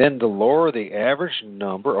 then the lower the average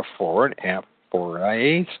number of foreign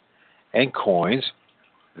amphorae and coins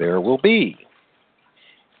there will be.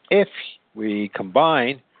 If we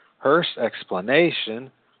combine Hurst's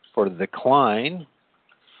explanation for the decline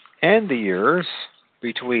and the years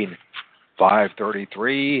between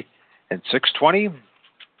 533 and 620,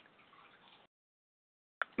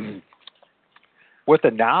 with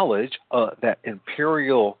the knowledge that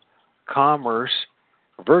imperial commerce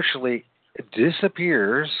virtually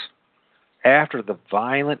disappears after the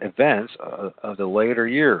violent events of the later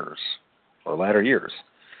years,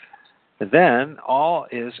 then all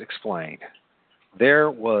is explained.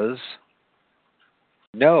 There was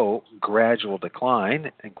no gradual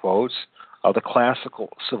decline, in quotes, of the classical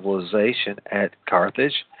civilization at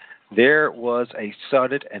Carthage. There was a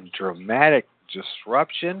sudden and dramatic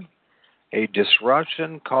disruption, a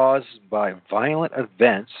disruption caused by violent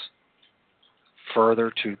events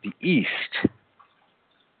further to the east.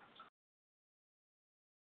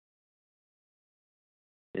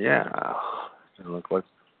 Yeah, doesn't look like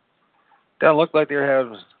they're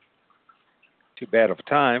having too bad of a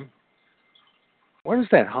time. What is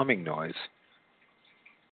that humming noise?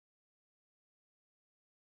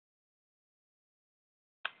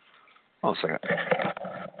 Oh, a second.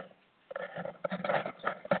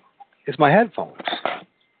 It's my headphones.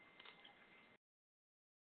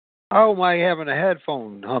 How am I having a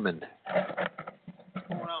headphone humming? What's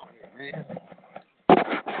going on here, man?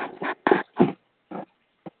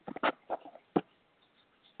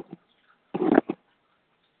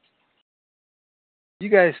 You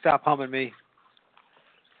guys stop humming me.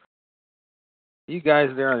 You guys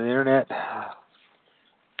there on the internet,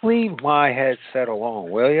 leave my headset alone,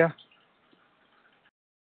 will you?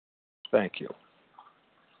 Thank you.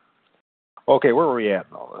 Okay, where were we at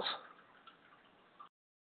in all this?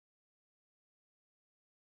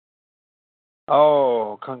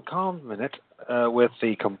 Oh, concomitant with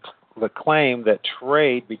the claim that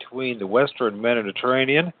trade between the Western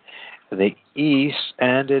Mediterranean and the East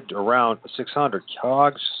ended around 600.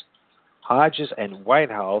 Hodges and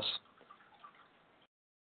Whitehouse,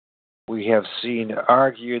 we have seen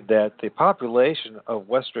argued that the population of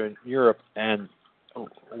Western Europe and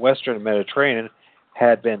Western Mediterranean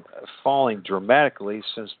had been falling dramatically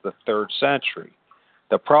since the 3rd century,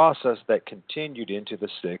 the process that continued into the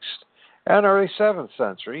 6th and early 7th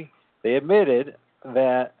century. They admitted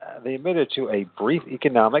to a brief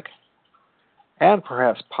economic and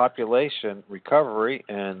perhaps population recovery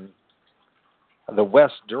in the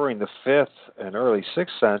West during the 5th and early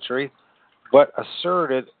 6th century, but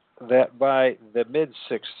asserted that by the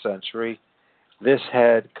mid-6th century, this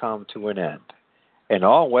had come to an end, and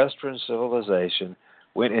all Western civilization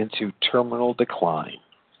went into terminal decline.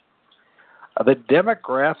 The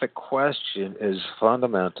demographic question is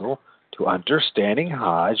fundamental to understanding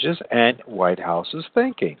Hodges and Whitehouse's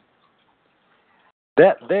thinking.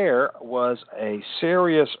 That there was a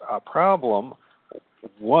serious problem,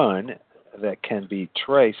 one that can be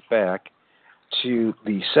traced back to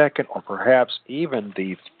the 2nd or perhaps even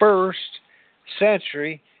the 1st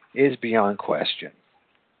century, is beyond question.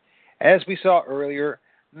 As we saw earlier,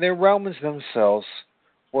 the Romans themselves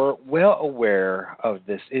were well aware of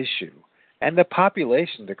this issue, and the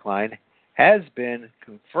population decline has been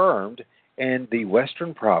confirmed in the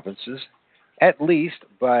western provinces, at least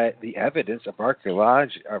by the evidence of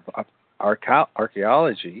archaeology,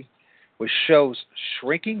 which shows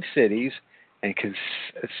shrinking cities and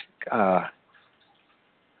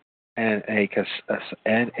a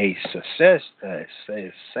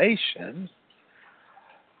cessation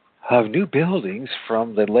of new buildings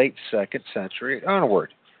from the late 2nd century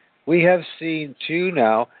onward. We have seen, too,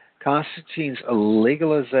 now Constantine's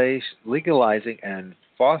legalizing and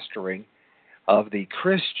fostering of the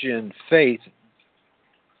Christian faith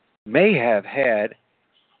may have had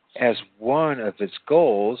as one of its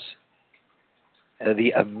goals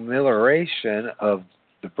the amelioration of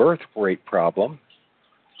the birth rate problem.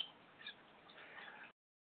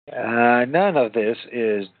 None of this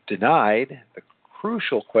is denied. The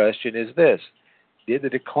crucial question is this: did the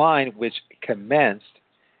decline which commenced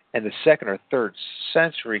in the 2nd or 3rd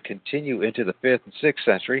century continue into the 5th and 6th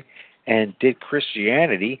century? And did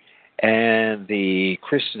Christianity and the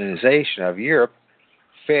Christianization of Europe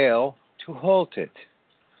fail to halt it?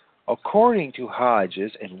 According to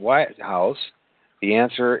Hodges and Whitehouse, the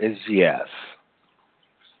answer is yes.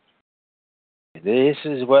 This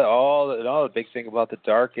is what all the big thing about the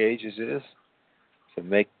Dark Ages is, to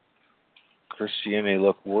make Christianity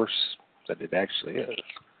look worse than it actually is.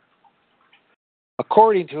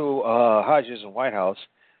 According to Hodges and Whitehouse,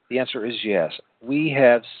 the answer is yes. We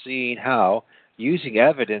have seen how, using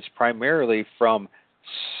evidence primarily from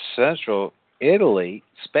central Italy,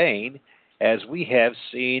 Spain, as we have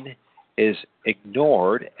seen is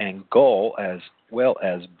ignored, and Gaul as well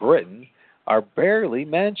as Britain are barely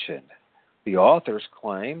mentioned. The authors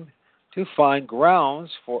claim to find grounds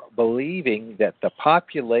for believing that the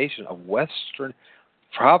population of Western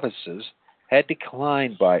provinces had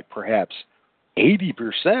declined by perhaps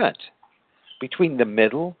 80% between the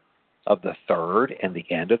middle of the 3rd and the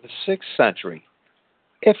end of the 6th century.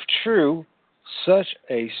 If true, such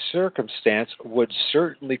a circumstance would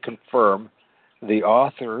certainly confirm the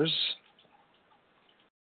author's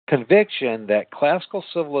conviction that classical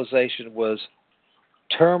civilization was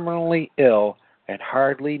terminally ill and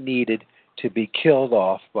hardly needed to be killed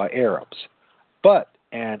off by Arabs. But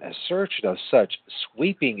an assertion of such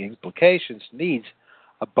sweeping implications needs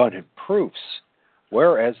abundant proofs,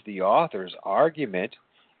 whereas the author's argument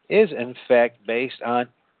is in fact based on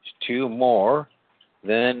little more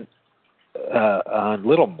than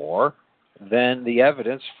the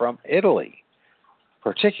evidence from Italy,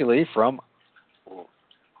 particularly from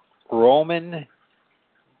Roman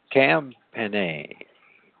Campagna.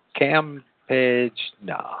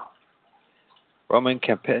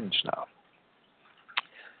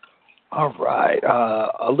 All right,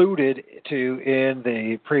 alluded to in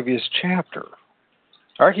the previous chapter.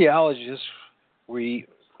 Archaeologists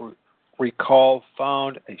recall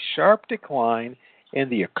found a sharp decline in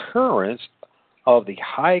the occurrence of the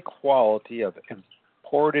high quality of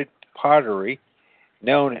imported pottery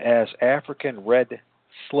known as African red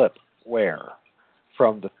slip ware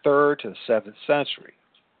from the 3rd to the 7th century.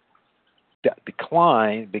 That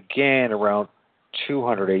decline began around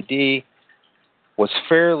 200 AD, was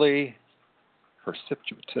fairly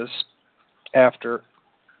precipitous after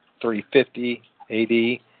 350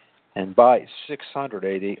 AD, and by 600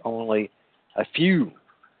 AD, only a few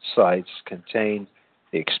sites contained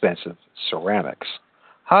the expensive ceramics.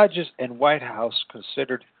 Hodges and Whitehouse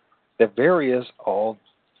considered the various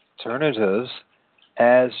alternatives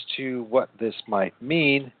as to what this might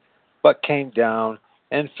mean, but came down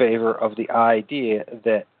in favor of the idea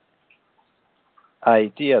that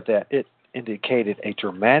it indicated a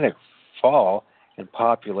dramatic fall in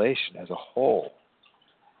population as a whole.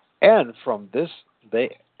 And from this,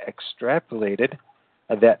 they extrapolated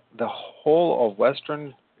that the whole of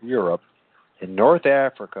Western Europe and North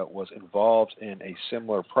Africa was involved in a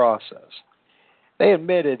similar process. They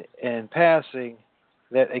admitted in passing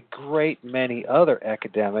that a great many other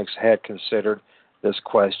academics had considered this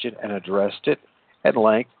question and addressed it at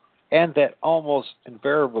length, and that almost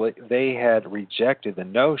invariably they had rejected the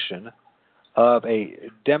notion of a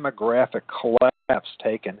demographic collapse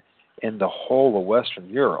taken in the whole of Western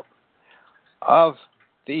Europe. Of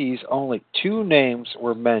these, only 2 names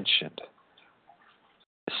were mentioned: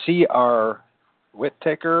 C.R.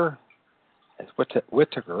 Whittaker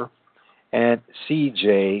and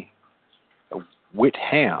C.J.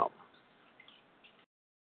 Whitham.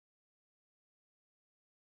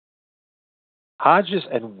 Hodges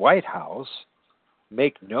and Whitehouse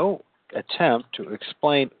make no attempt to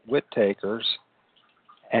explain Whittaker's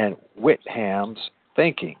and Whitham's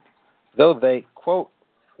thinking, though they quote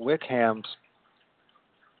Wickham's.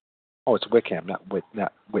 Oh, it's Wickham, not Whitham.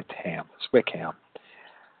 It's Wickham.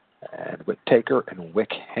 And Whittaker and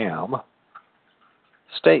Wickham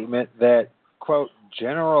statement that, quote,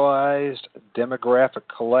 generalized demographic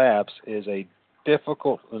collapse is a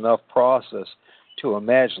difficult enough process to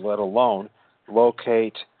imagine, let alone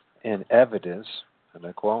locate in evidence, and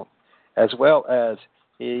I quote, as well as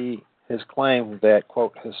his claim that,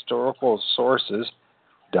 quote, historical sources,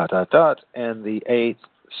 in the 8th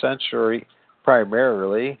century,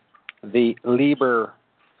 primarily the Liber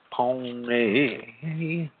Pone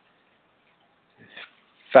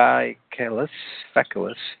Fiscalis,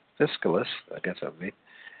 I guess that would be,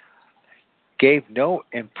 gave no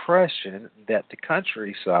impression that the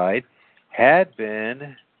countryside had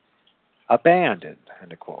been abandoned,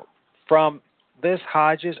 end quote. From this,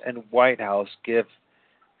 Hodges and Whitehouse give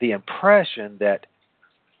the impression that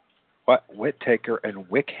Whittaker and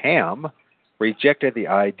Wickham rejected the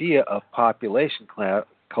idea of population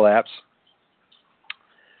collapse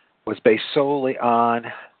was based solely on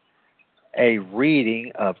a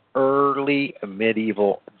reading of early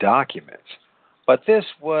medieval documents. But this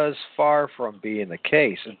was far from being the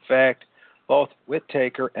case. In fact, both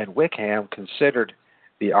Whittaker and Wickham considered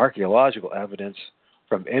the archaeological evidence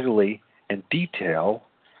from Italy in detail,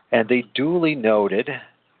 and they duly noted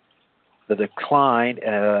the decline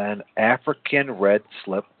in African red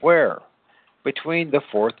slip ware between the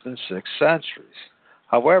 4th and 6th centuries.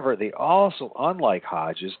 However, they also, unlike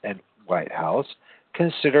Hodges and Whitehouse,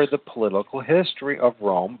 considered the political history of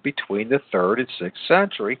Rome between the 3rd and 6th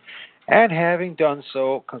century, and having done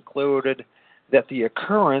so, concluded that the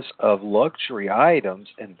occurrence of luxury items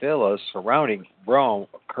and villas surrounding Rome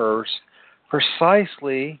occurs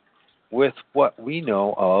precisely with what we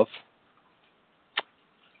know of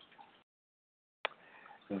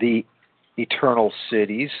the eternal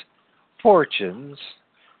city's fortunes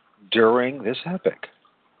during this epoch.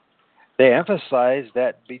 They emphasize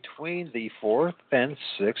that between the 4th and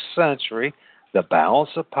 6th century, the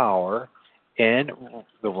balance of power in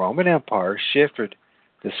the Roman Empire shifted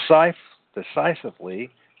decisively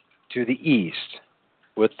to the east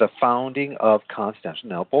with the founding of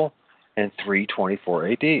Constantinople in 324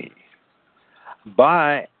 AD.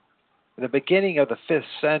 By the beginning of the 5th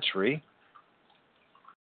century,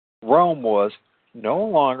 Rome was no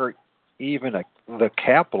longer even the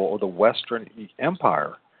capital of the Western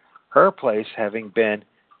Empire, her place having been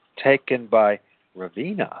taken by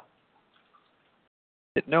Ravenna.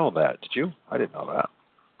 Didn't know that, did you? I didn't know that.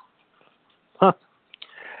 Huh.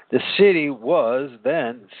 The city was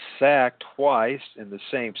then sacked twice in the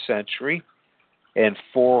same century, in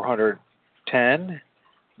 410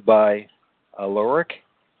 by Alaric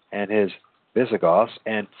and his Visigoths,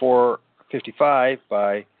 and 455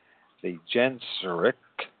 by the Genseric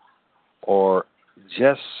or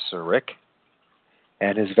Gesseric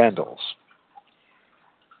and his Vandals.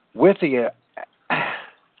 With the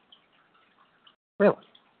really,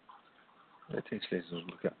 that takes days to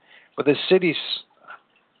look at. But the city's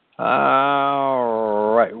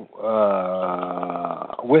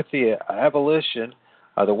with the abolition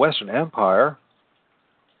of the Western Empire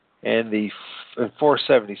in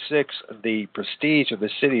 476, the prestige of the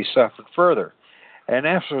city suffered further. And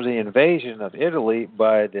after the invasion of Italy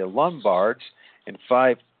by the Lombards in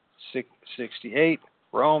 568,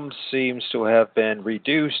 Rome seems to have been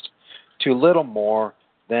reduced to little more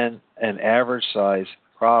than an average-sized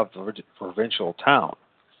provincial town.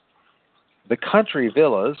 The country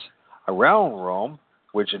villas around Rome,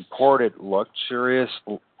 which imported luxuries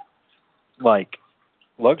like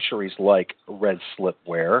red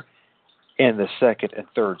slipware in the 2nd and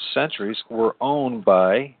 3rd centuries, were owned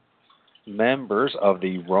by members of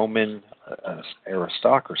the Roman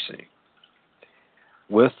aristocracy.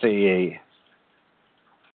 With the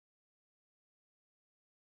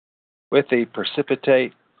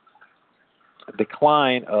precipitate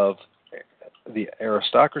decline of the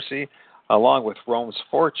aristocracy, along with Rome's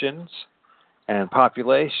fortunes and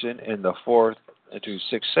population in the 4th to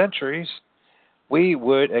 6th centuries, we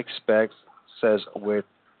would expect, says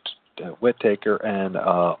Whittaker and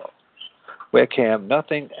Wickham,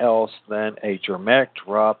 nothing else than a dramatic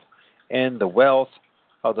drop in the wealth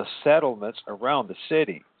of the settlements around the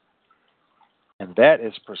city. And that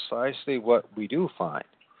is precisely what we do find.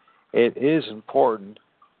 It is important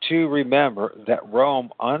to remember that Rome,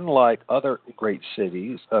 unlike other great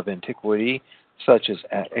cities of antiquity, such as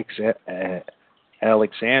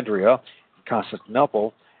Alexandria and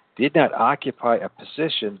Constantinople, did not occupy a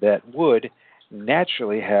position that would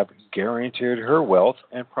naturally have guaranteed her wealth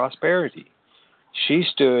and prosperity. She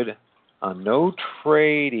stood on no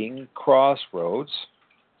trading crossroads.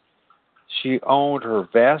 She owned her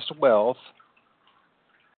vast wealth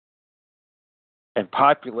and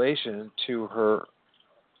population to her,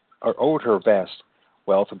 or owed her vast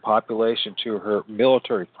wealth and population to her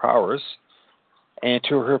military prowess and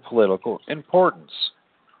to her political importance.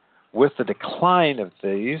 With the decline of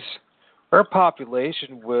these, her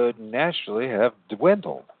population would naturally have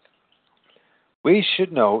dwindled. We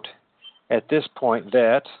should note at this point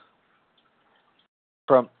that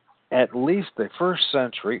from at least the 1st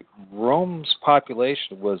century, Rome's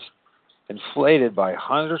population was inflated by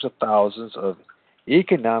hundreds of thousands of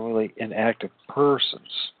economically inactive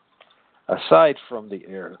persons. Aside from the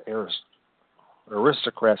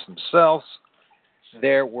aristocrats themselves,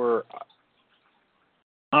 there were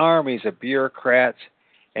armies of bureaucrats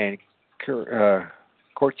and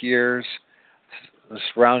courtiers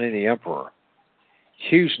surrounding the emperor,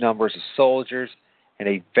 huge numbers of soldiers, and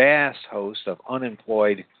a vast host of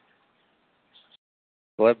unemployed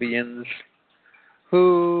plebeians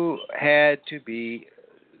who had to be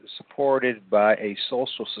supported by a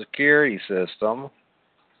social security system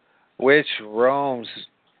which Romans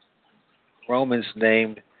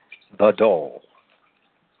named the Dole.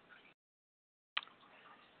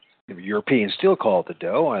 The Europeans still call it the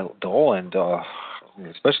Dole, and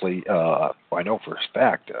especially I know for a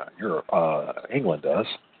fact England does.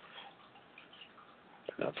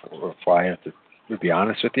 If I have to be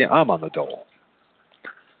honest with you, I'm on the Dole,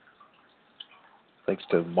 thanks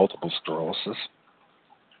to multiple sclerosis.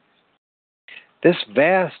 This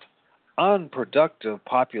vast, unproductive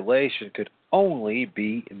population could only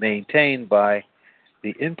be maintained by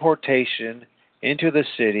the importation into the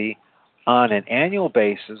city on an annual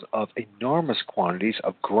basis of enormous quantities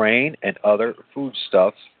of grain and other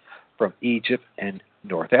foodstuffs from Egypt and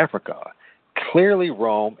North Africa. Clearly,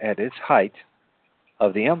 Rome, at its height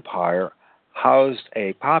of the empire, housed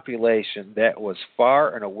a population that was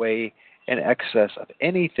far and away in excess of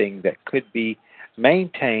anything that could be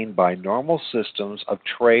maintained by normal systems of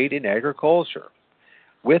trade and agriculture.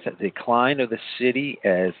 With the decline of the city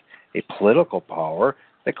as a political power,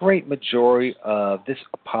 the great majority of this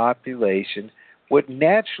population would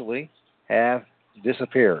naturally have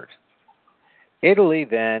disappeared. Italy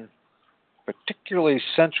then, particularly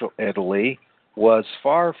central Italy, was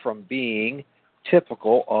far from being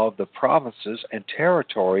typical of the provinces and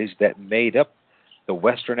territories that made up the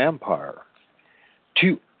Western Empire.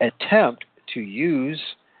 To attempt to use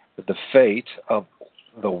the fate of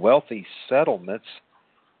the wealthy settlements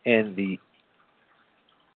in the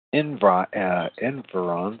environs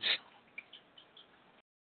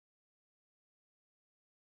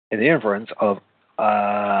of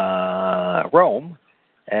Rome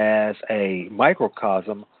as a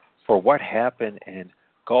microcosm for what happened in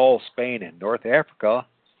Gaul, Spain, and North Africa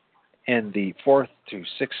in the 4th to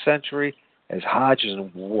 6th century, as Hodges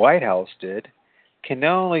and Whitehouse did, can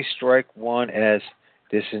only strike one as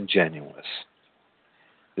disingenuous.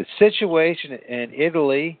 The situation in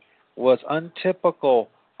Italy was untypical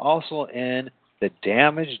also in the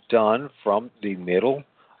damage done from the middle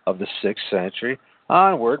of the 6th century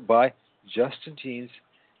onward by Justinian's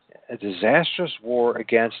disastrous war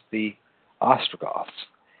against the Ostrogoths,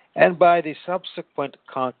 and by the subsequent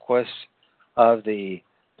conquest of the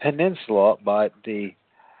peninsula by the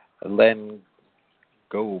Langobards.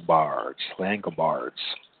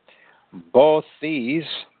 Both these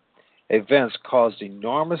events caused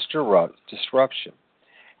enormous disruption,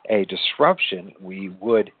 a disruption we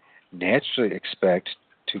would naturally expect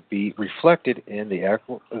to be reflected in the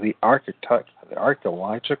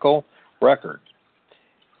archaeological record.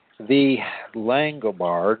 The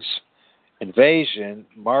Langobards' invasion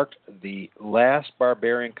marked the last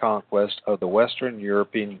barbarian conquest of the Western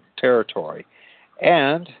European territory,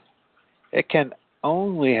 and it can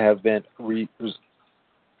only have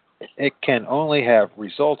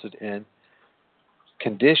resulted in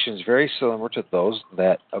conditions very similar to those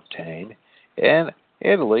that obtained in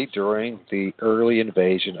Italy during the early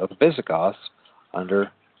invasion of the Visigoths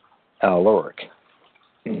under Alaric.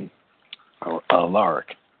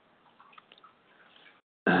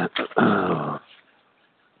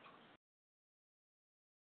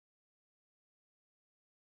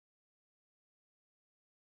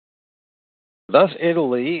 Thus,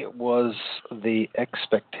 Italy was the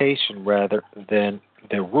expectation rather than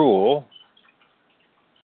the rule.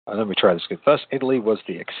 Let me try this again. Thus, Italy was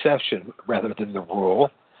the exception rather than the rule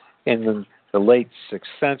in the late 6th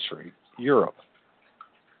century Europe.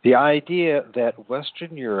 The idea that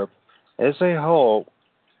Western Europe as a whole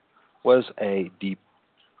was a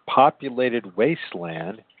depopulated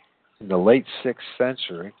wasteland in the late 6th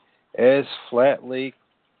century is flatly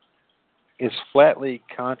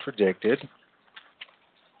contradicted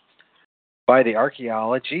by the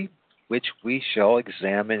archaeology, which we shall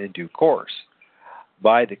examine in due course,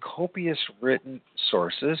 by the copious written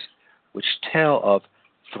sources which tell of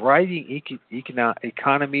thriving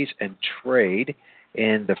economies and trade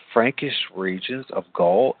in the Frankish regions of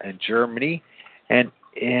Gaul and Germany and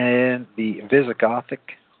in the Visigothic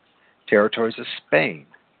territories of Spain.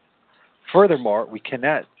 Furthermore, we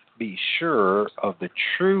cannot be sure of the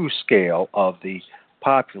true scale of the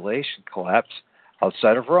population collapse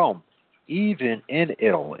outside of Rome, even in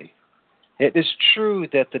Italy. It is true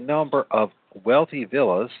that the number of wealthy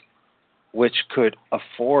villas which could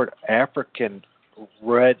afford African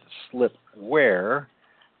red slip ware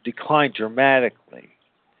declined dramatically.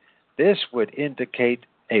 This would indicate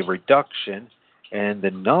a reduction in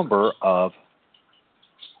the number of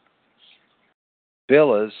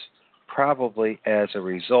villas, probably as a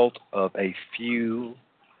result of a few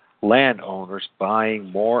landowners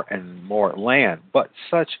buying more and more land. But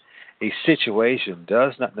such a situation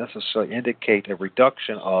does not necessarily indicate a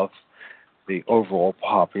reduction of the overall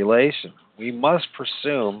population. We must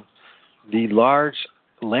presume The large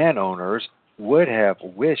landowners would have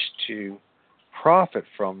wished to profit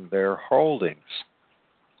from their holdings.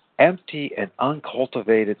 Empty and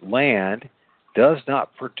uncultivated land does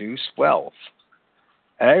not produce wealth.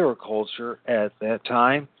 Agriculture at that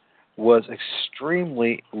time was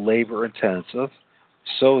extremely labor intensive,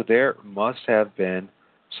 so there must have been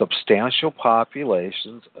substantial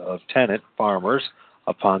populations of tenant farmers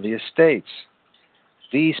upon the estates.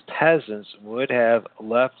 These peasants would have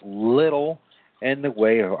left little in the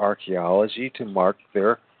way of archaeology to mark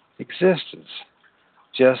their existence.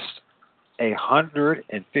 Just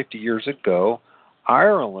 150 years ago,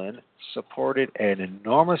 Ireland supported an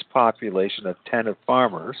enormous population of tenant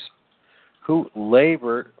farmers who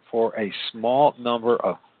labored for a small number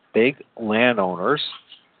of big landowners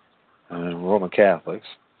and Roman Catholics.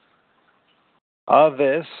 Of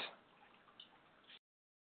this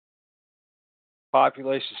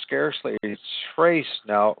population, scarcely a trace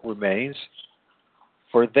now remains,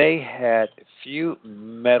 for they had few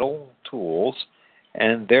metal tools,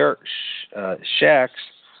 and their shacks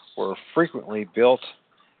were frequently built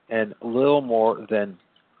in little more than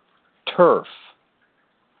turf.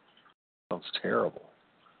 Sounds terrible.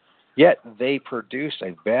 Yet they produced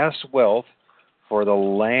a vast wealth for the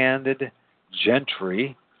landed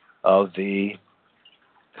gentry of the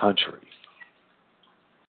country.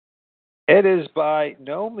 It is by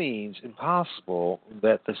no means impossible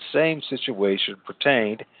that the same situation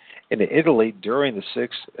pertained in Italy during the 6th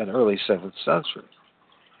and early 7th century.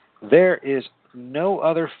 There is no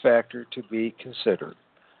other factor to be considered.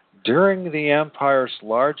 During the empire's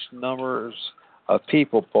large numbers of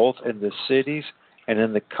people, both in the cities and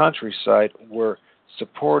in the countryside, were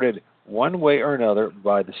supported one way or another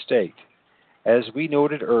by the state. As we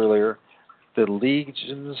noted earlier, the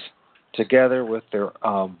legions, together with their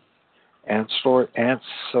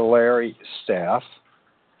ancillary staff,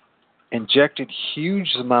 injected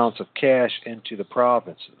huge amounts of cash into the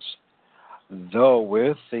provinces. Though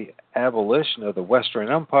with the abolition of the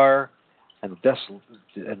Western Empire and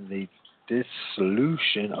the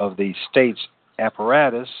dissolution of the state's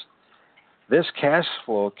apparatus, this cash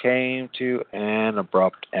flow came to an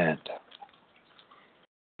abrupt end.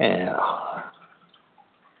 And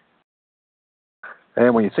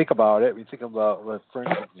when you think about it, for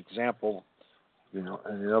instance, an example, in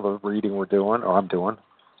the other reading we're doing, or I'm doing,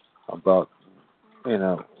 about,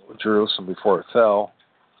 Jerusalem before it fell.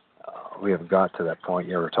 We haven't got to that point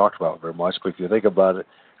yet or talked about it very much, but if you think about it,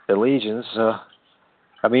 the legions, they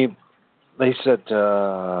said, it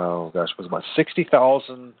was about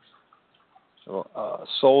 60,000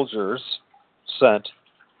 soldiers sent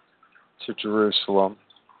to Jerusalem,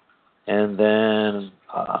 and then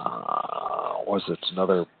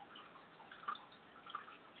another?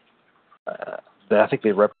 I think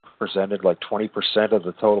they represented like 20% of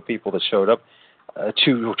the total people that showed up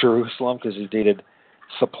to Jerusalem, because they needed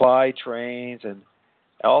supply trains and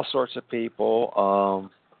all sorts of people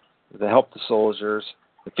to help the soldiers,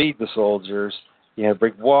 to feed the soldiers. You had to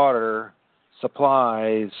bring water,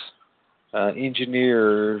 supplies,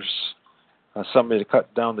 engineers, somebody to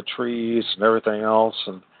cut down the trees and everything else.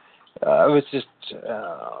 And it was just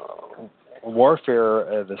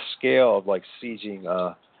warfare at the scale of like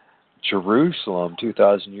sieging Jerusalem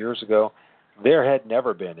 2,000 years ago. There had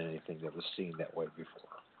never been anything that was seen that way before.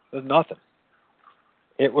 There's nothing.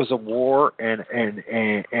 It was a war, and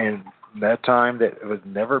that time that it had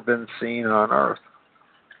never been seen on Earth,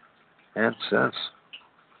 and since.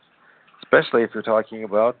 Especially if you're talking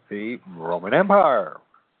about the Roman Empire.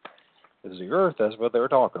 Because the Earth, that's what they're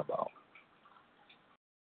talking about.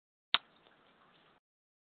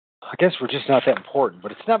 I guess we're just not that important,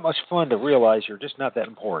 but it's not much fun to realize you're just not that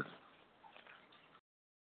important.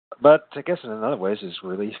 But I guess in other ways it's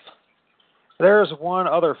relief. There's one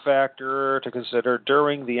other factor to consider.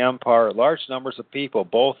 During the empire, large numbers of people,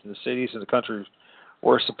 both in the cities and the country,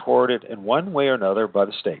 were supported in one way or another by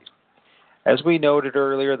the state. As we noted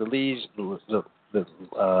earlier, the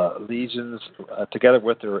legions, together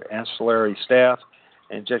with their ancillary staff,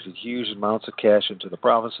 injected huge amounts of cash into the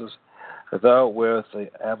provinces. Though with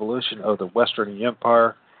the abolition of the Western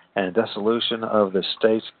Empire and dissolution of the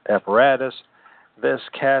state's apparatus, this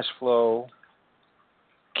cash flow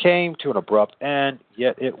came to an abrupt end,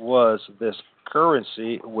 yet it was this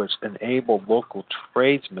currency which enabled local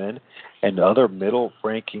tradesmen and other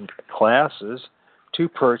middle-ranking classes to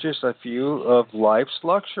purchase a few of life's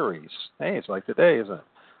luxuries. Hey, it's like today, isn't it?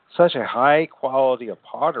 Such a high quality of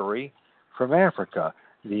pottery from Africa.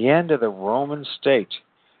 The end of the Roman state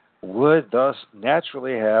would thus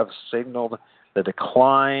naturally have signaled the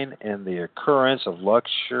decline in the occurrence of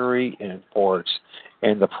luxury imports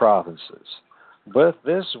in the provinces. But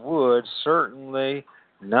this would certainly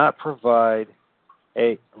not provide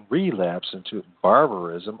a relapse into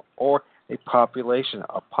barbarism or a population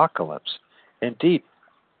apocalypse. Indeed,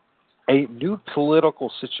 a new political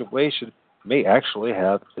situation may actually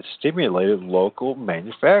have stimulated local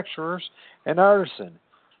manufacturers and artisans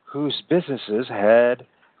whose businesses had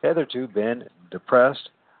hitherto been depressed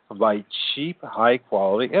by cheap,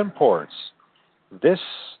 high-quality imports. This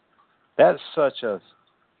that such a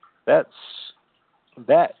that's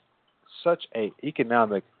that such a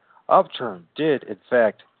economic upturn did in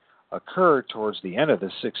fact occur towards the end of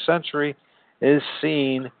the 6th century is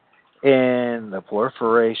seen in the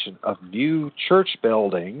proliferation of new church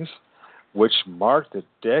buildings, which marked the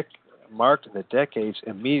decades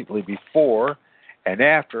immediately before and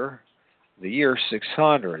after the year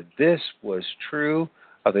 600. This was true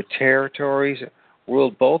of the territories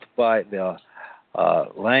ruled both by the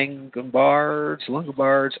Longobards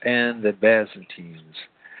and the Byzantines.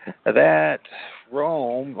 That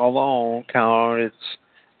Rome alone counted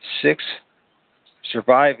 6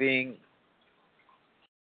 surviving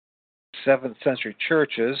 7th century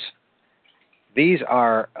churches. These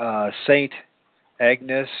are Saint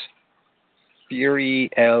Agnes, Fieri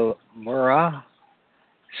el Mura,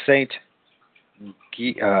 Saint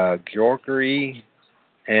Georgi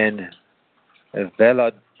and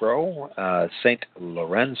Velabro, Saint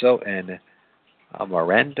Lorenzo and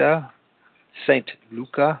Miranda, Saint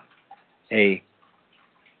Luca, a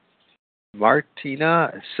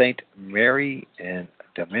Martina, Saint Mary and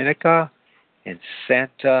Dominica, and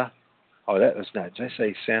Santa. Oh, that was not. Did I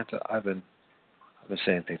say Santa? I've been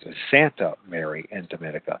saying things. Santa Mary and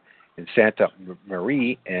Dominica, and Santa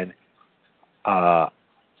Marie and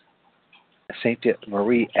Saint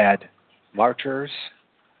Marie ad Martyrs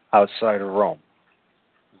outside of Rome.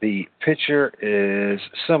 The picture is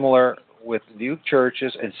similar with new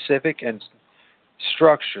churches and civic and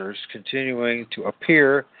structures continuing to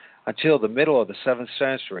appear until the middle of the 7th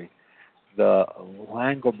century. The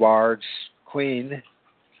Langobards' queen,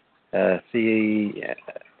 Theodolita,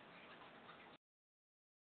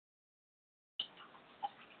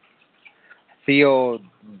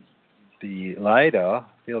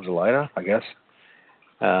 I guess,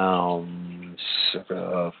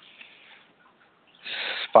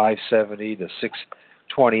 570 to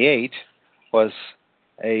 628, was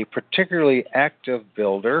a particularly active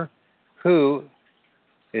builder who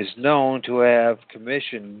is known to have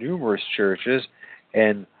commissioned numerous churches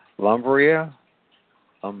in Lombardy,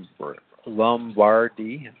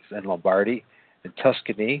 and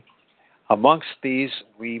Tuscany. Amongst these,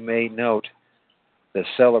 we may note the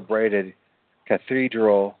celebrated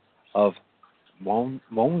Cathedral of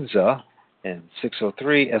Monza in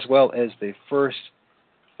 603, as well as the first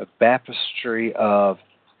baptistry of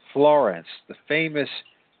Florence. The famous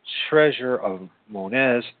treasure of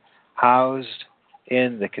Monet, housed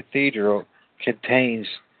in the cathedral, contains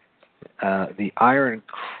the Iron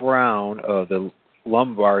Crown of the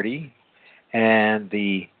Lombardy and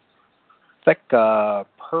the Thecca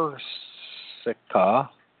Persica,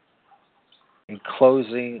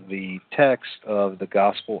 enclosing the text of the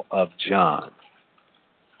Gospel of John.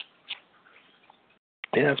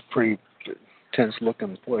 Yeah, it's a pretty intense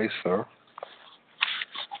looking place, sir.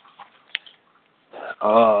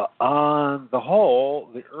 On the whole,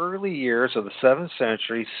 the early years of the 7th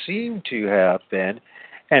century seem to have been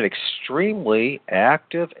an extremely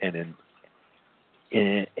active and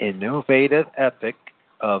innovative epoch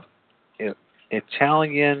of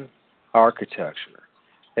Italian architecture.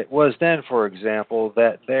 It was then, for example,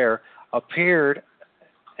 that there appeared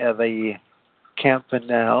at the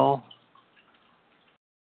Campanile,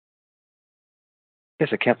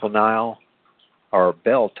 or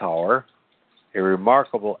bell tower, a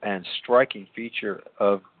remarkable and striking feature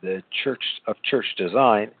of the church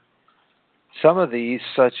design. Some of these,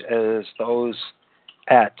 such as those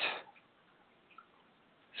at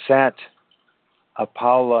Sant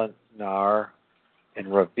Apollinar in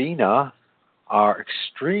Ravenna, are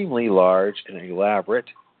extremely large and elaborate,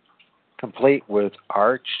 complete with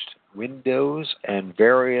arched windows and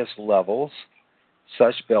various levels.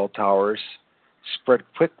 Such bell towers spread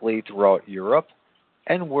quickly throughout Europe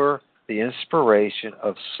and were the inspiration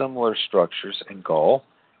of similar structures in Gaul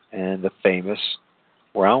and the famous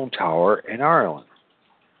Round Tower in Ireland.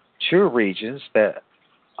 Two regions that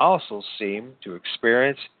also seem to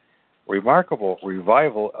experience remarkable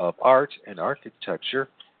revival of art and architecture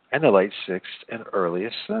in the late 6th and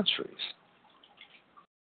earliest centuries.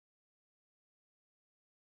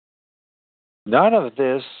 None of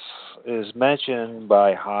this is mentioned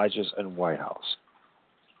by Hodges and Whitehouse.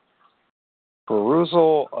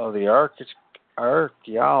 Perusal of the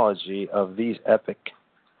archaeology of this epic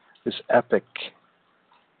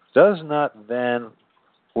does not then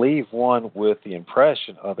leave one with the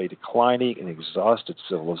impression of a declining and exhausted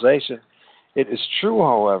civilization. It is true,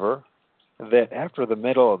 however, that after the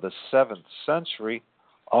middle of the 7th century,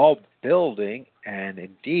 all building and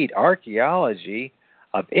indeed archaeology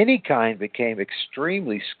of any kind became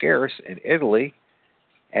extremely scarce in Italy,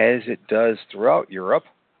 as it does throughout Europe.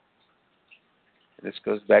 This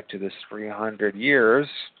goes back to this 300 years.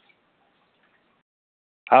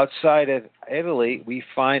 Outside of Italy, we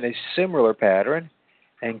find a similar pattern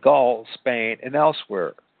in Gaul, Spain, and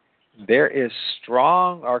elsewhere. There is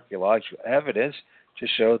strong archaeological evidence to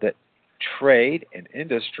show that trade and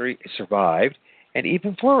industry survived and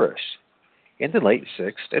even flourished in the late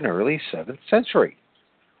 6th and early 7th century.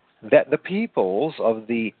 That the peoples of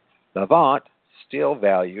the Levant still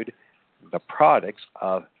valued the products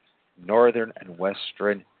of northern and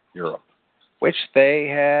western Europe, which they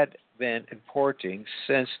had been importing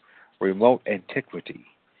since remote antiquity,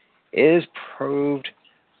 is proved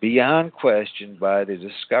beyond question by the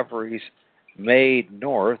discoveries made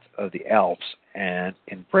north of the Alps and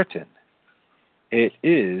in Britain. It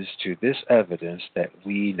is to this evidence that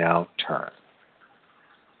we now turn.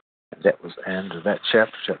 And that was the end of that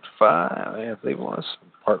chapter, chapter 5, I believe it was,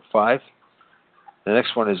 part 5. The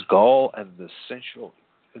next one is Gaul and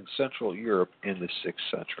Central Europe in the 6th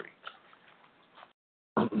century.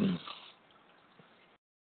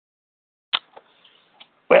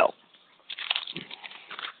 Well,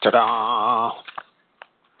 ta-da!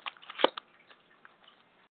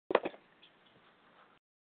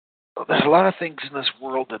 There's a lot of things in this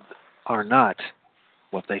world that are not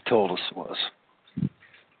what they told us was.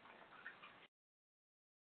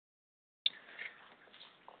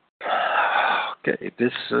 Okay,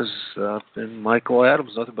 this has been Michael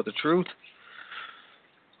Adams, Nothing But the Truth.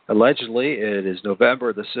 Allegedly, it is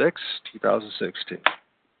November the 6th, 2016.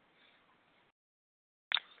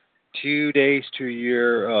 2 days to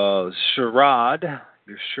your charade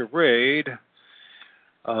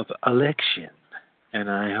of election. And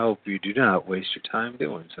I hope you do not waste your time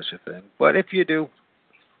doing such a thing. But if you do,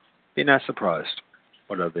 be not surprised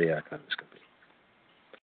what other outcomes can be.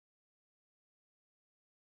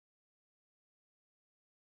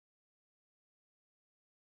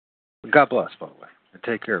 God bless, by the way, and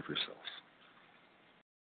take care of yourselves.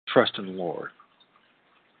 Trust in the Lord,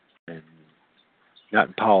 and not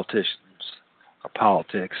in politicians or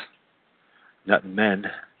politics, not in men,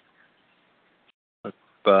 but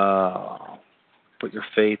put your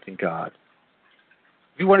faith in God.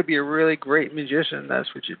 If you want to be a really great magician,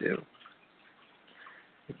 that's what you do.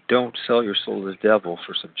 Don't sell your soul to the devil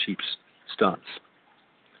for some cheap stunts,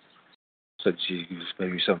 so that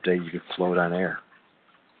maybe someday you could float on air.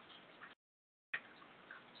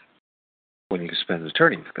 When you can spend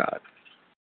eternity with God.